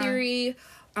time theory.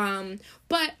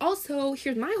 But also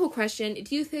here's my whole question: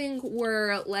 do you think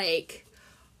we're like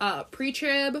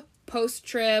pre-trib,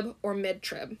 post-trib, or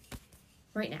mid-trib?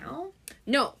 Right now?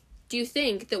 No. Do you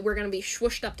think that we're going to be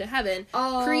swooshed up to heaven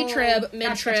pre-trib,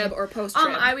 mid-trib, or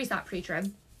post-trib? I always thought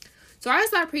pre-trib. So I always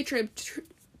thought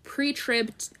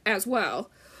pre-trib as well.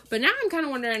 But now I'm kind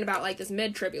of wondering about, like, this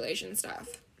mid-tribulation stuff.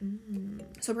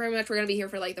 So pretty much we're going to be here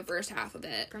for, like, the first half of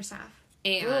it. First half.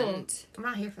 And... Ooh, I'm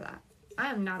not here for that.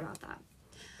 I am not about that.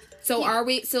 So are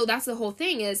we... So that's the whole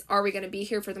thing is, are we going to be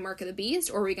here for the Mark of the Beast?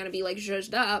 Or are we going to be, like,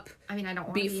 judged up I mean, I don't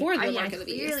want to be... before the Mark of the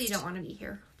Beast? I really don't want to be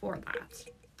here for that.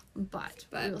 But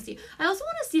we will see. I also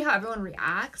want to see how everyone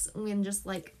reacts when just,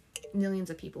 like, millions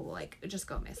of people will, like, just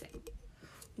go missing.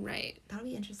 Right. That'll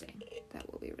be interesting. That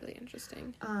will be really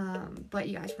interesting. But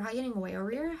you guys, we're probably getting way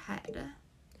over your head.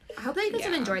 I hope that you guys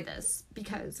have enjoyed this,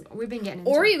 because we've been getting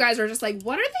into you guys are just like,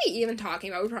 what are they even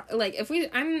talking about? Like,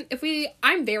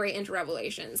 I'm very into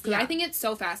Revelations, because I think it's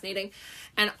so fascinating.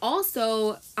 And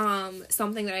also,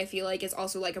 something that I feel like is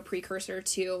also, like, a precursor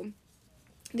to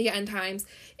the end times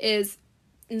is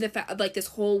like this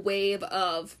whole wave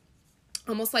of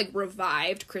almost like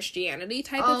revived Christianity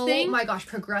type of thing. Oh my gosh,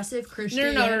 progressive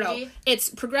Christianity. No. It's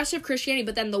progressive Christianity,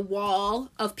 but then the wall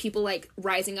of people like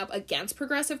rising up against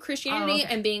progressive Christianity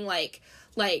and being like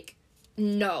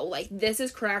no, like this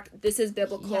is correct, this is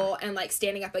biblical, and like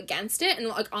standing up against it, and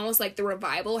like almost like the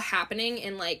revival happening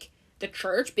in like the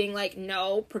church being like,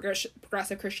 no,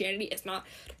 progressive Christianity is not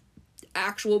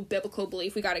actual biblical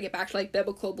belief. We got to get back to like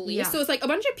biblical beliefs. So it's like a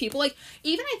bunch of people, like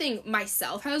even I think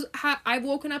myself I've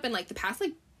woken up in like the past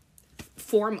like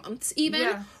 4 months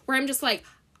even where I'm just like,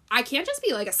 I can't just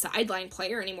be like a sideline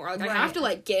player anymore. Like I have to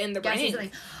like get in the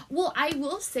ring. Well, I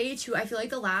will say too, I feel like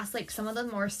the last like some of the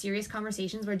more serious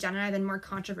conversations where Jen and I have been more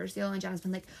controversial, and Jen has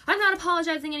been like, I'm not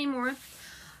apologizing anymore,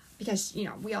 because you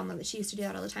know we all know that she used to do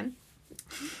that all the time.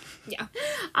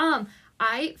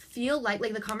 I feel like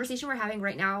the conversation we're having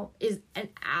right now is an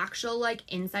actual, like,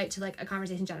 insight to, like, a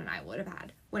conversation Jen and I would have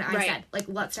had when I said, like,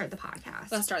 let's start the podcast.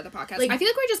 Like, I feel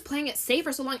like we're just playing it safe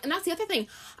for so long. And that's the other thing.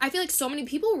 I feel like so many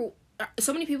people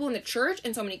in the church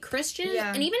and so many Christians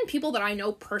and even people that I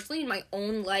know personally in my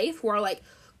own life who are, like,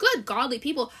 good, godly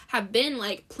people have been,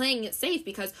 like, playing it safe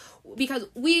because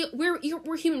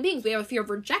we're human beings. We have a fear of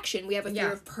rejection. We have a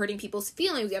fear of hurting people's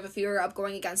feelings. We have a fear of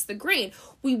going against the grain.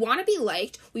 We want to be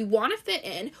liked. We want to fit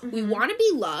in. We want to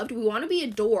be loved. We want to be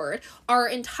adored. Our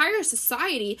entire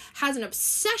society has an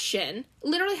obsession,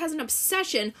 literally has an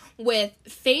obsession with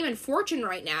fame and fortune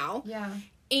right now. Yeah.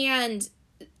 And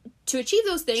to achieve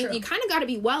those things, you kind of got to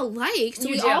be well-liked. So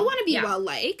we all want to be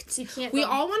well-liked. We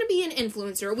all want to be an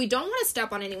influencer. We don't want to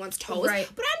step on anyone's toes. Right.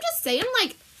 But I'm just saying,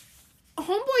 like,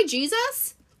 homeboy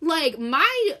Jesus, like,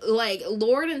 my, like,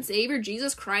 Lord and Savior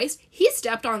Jesus Christ, he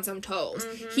stepped on some toes.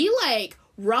 He, like,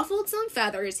 ruffled some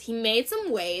feathers. He made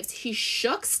some waves. He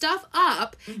shook stuff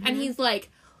up. And he's like,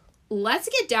 let's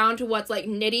get down to what's, like,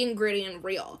 nitty and gritty and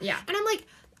real. Yeah. And I'm like,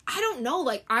 I don't know,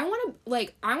 like, I want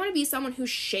to be someone who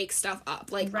shakes stuff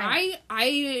up. Like,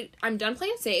 I'm done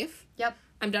playing safe. Yep.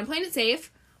 I'm done playing it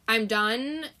safe. I'm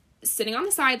done sitting on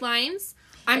the sidelines.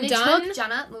 I'm and done. It took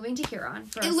Jenna moving to Huron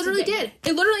for us It literally to did.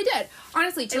 It literally did.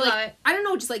 Honestly, to I love like, it. I don't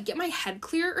know, just like get my head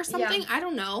clear or something. Yeah. I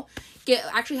don't know.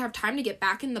 Actually have time to get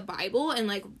back in the Bible and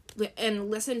like and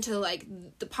listen to like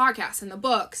the podcasts and the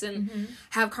books and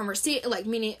have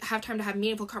have time to have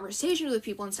meaningful conversations with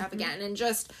people and stuff again, and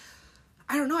just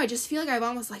I don't know, I just feel like I've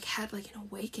almost like had like an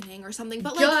awakening or something.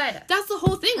 But like Good. that's the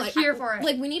whole thing. We're Like here for it.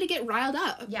 Like we need to get riled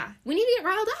up. Yeah. We need to get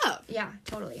riled up. Yeah,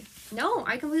 totally. No,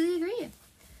 I completely agree.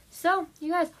 So,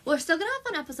 you guys, we're still gonna have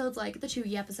fun episodes like the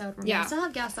Chugi episode. We're gonna still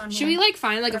have guests on here. Should we like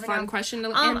find like a Every fun now- question to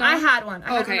end on? I had one.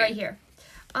 I have Okay. one right here.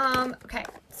 Okay,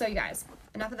 so you guys,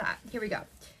 enough of that. Here we go.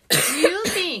 Do you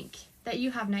think that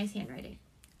you have nice handwriting?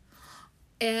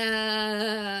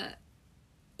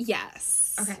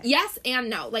 Yes. Okay. Yes and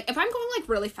no. Like if I'm going like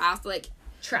really fast, like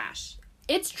Trash.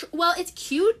 it's it's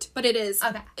cute, but it is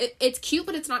Okay. It's cute,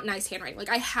 but it's not nice handwriting. Like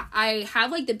I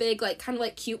have like the big like kind of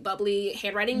like cute bubbly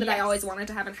handwriting that I Yes. always wanted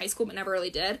to have in high school but never really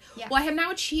did. Yeah. Well, I have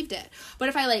now achieved it. But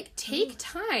if I like take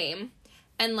time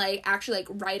and like actually like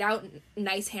write out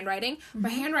nice handwriting, my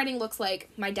handwriting looks like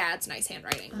my dad's nice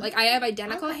handwriting. Like I have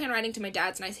identical handwriting to my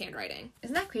dad's nice handwriting.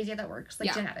 Isn't that crazy how that works? Like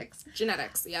Yeah. genetics.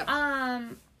 Genetics. Yep.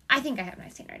 I think I have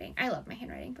nice handwriting. I love my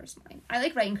handwriting personally. I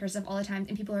like writing cursive all the time,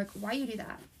 and people are like, "Why you do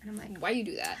that?" And I'm like, Why you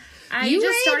do that? "I You just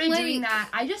write, started like- doing that.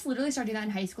 I just literally started doing that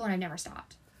in high school, and I've never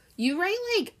stopped." You write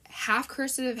like half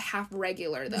cursive, half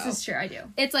regular though. This is true. I do.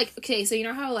 It's like, okay, so you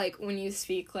know how like when you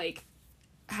speak like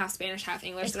half Spanish, half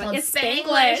English, It's they're called like, it's Spanglish,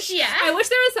 Spanglish. yeah. I wish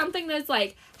there was something that's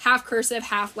like half cursive,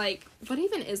 half like what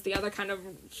even is the other kind of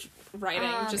writing?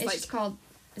 It's just called.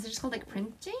 Is it just called like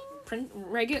printing?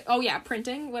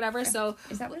 Printing, whatever. So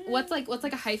Is that what it is? what's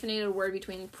like a hyphenated word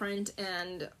between print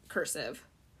and cursive?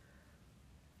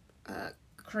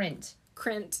 Current.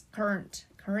 Current.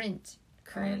 Current.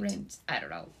 I don't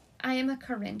know. I am a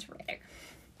current writer.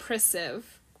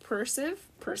 Persive. Persive.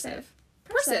 I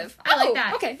I like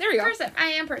that. Okay, there we go. Persive. I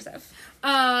am persive.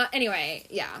 Anyway,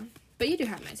 yeah. But you do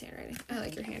have nice handwriting. I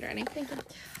like your handwriting. Thank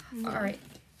you. All right.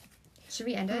 Should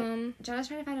we end it? Jenna's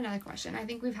trying to find another question. I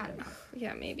think we've had enough.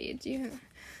 Yeah, maybe. Do you?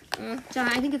 Jenna,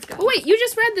 I think it's good. Oh wait, you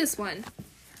just read this one.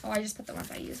 Oh, I just put the ones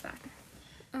I used back.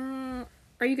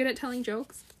 Are you good at telling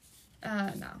jokes?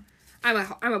 No.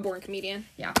 I'm a born comedian.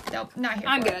 Yeah. Nope. Not here.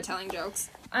 I'm for good it. at telling jokes.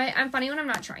 I'm funny when I'm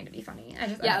not trying to be funny. I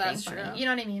just Yeah, end up that's being funny. true. You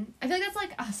know what I mean? I feel like that's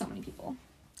like so many people.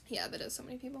 Yeah, that is so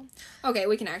many people. Okay,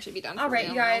 we can actually be done. All right,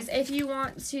 real you guys. now. If you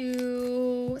want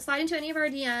to slide into any of our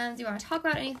DMs, you want to talk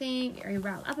about anything, or you're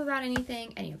riled up about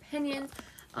anything, any opinions,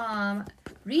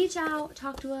 reach out,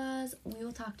 talk to us. We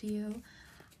will talk to you.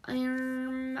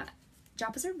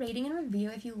 Drop us a rating and review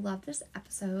if you love this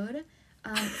episode.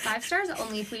 5 stars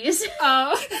only, please.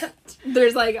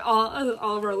 There's like all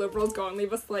of our liberals go and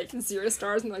leave us like 0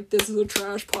 stars and like this is a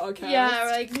trash podcast. Yeah,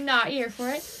 we're like not here for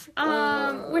it.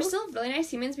 We're still really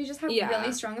nice humans. We just have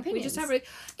really strong opinions. We just have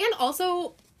and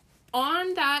also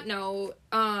on that note,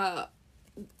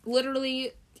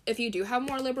 literally, if you do have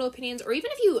more liberal opinions, or even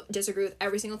if you disagree with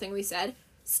every single thing we said,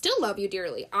 still love you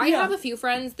dearly. I have a few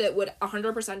friends that would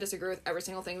 100% disagree with every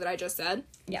single thing that I just said.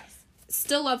 Yes.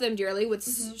 Still love them dearly. Would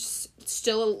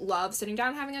still love sitting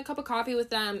down, having a cup of coffee with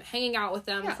them, hanging out with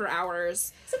them for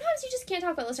hours. Sometimes you just can't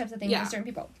talk about those types of things with certain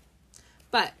people.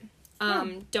 But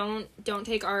don't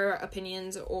take our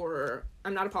opinions, or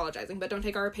I'm not apologizing, but don't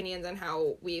take our opinions and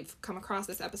how we've come across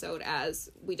this episode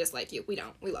as we dislike you. We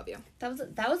don't. We love you. That was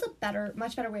a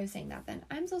much better way of saying that than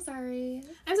I'm so sorry.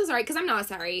 I'm so sorry, because I'm not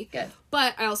sorry. Good.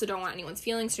 But I also don't want anyone's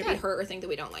feelings to be hurt or think that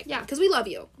we don't like them. Yeah. Because we love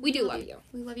you. We do love you.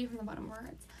 We love you from the bottom of our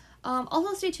hearts.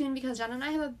 Also stay tuned because Jenna and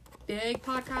I have a big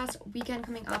podcast weekend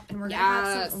coming up, and we're gonna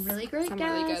have some really great guests.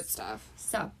 Really good stuff.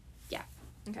 So, yeah.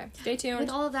 Okay. Stay tuned. With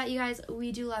all of that, you guys,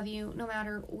 we do love you no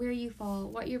matter where you fall,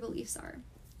 what your beliefs are.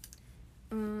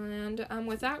 And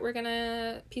with that, we're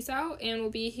gonna peace out, and we'll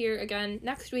be here again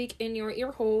next week in your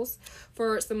ear holes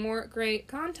for some more great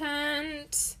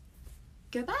content.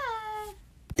 Goodbye.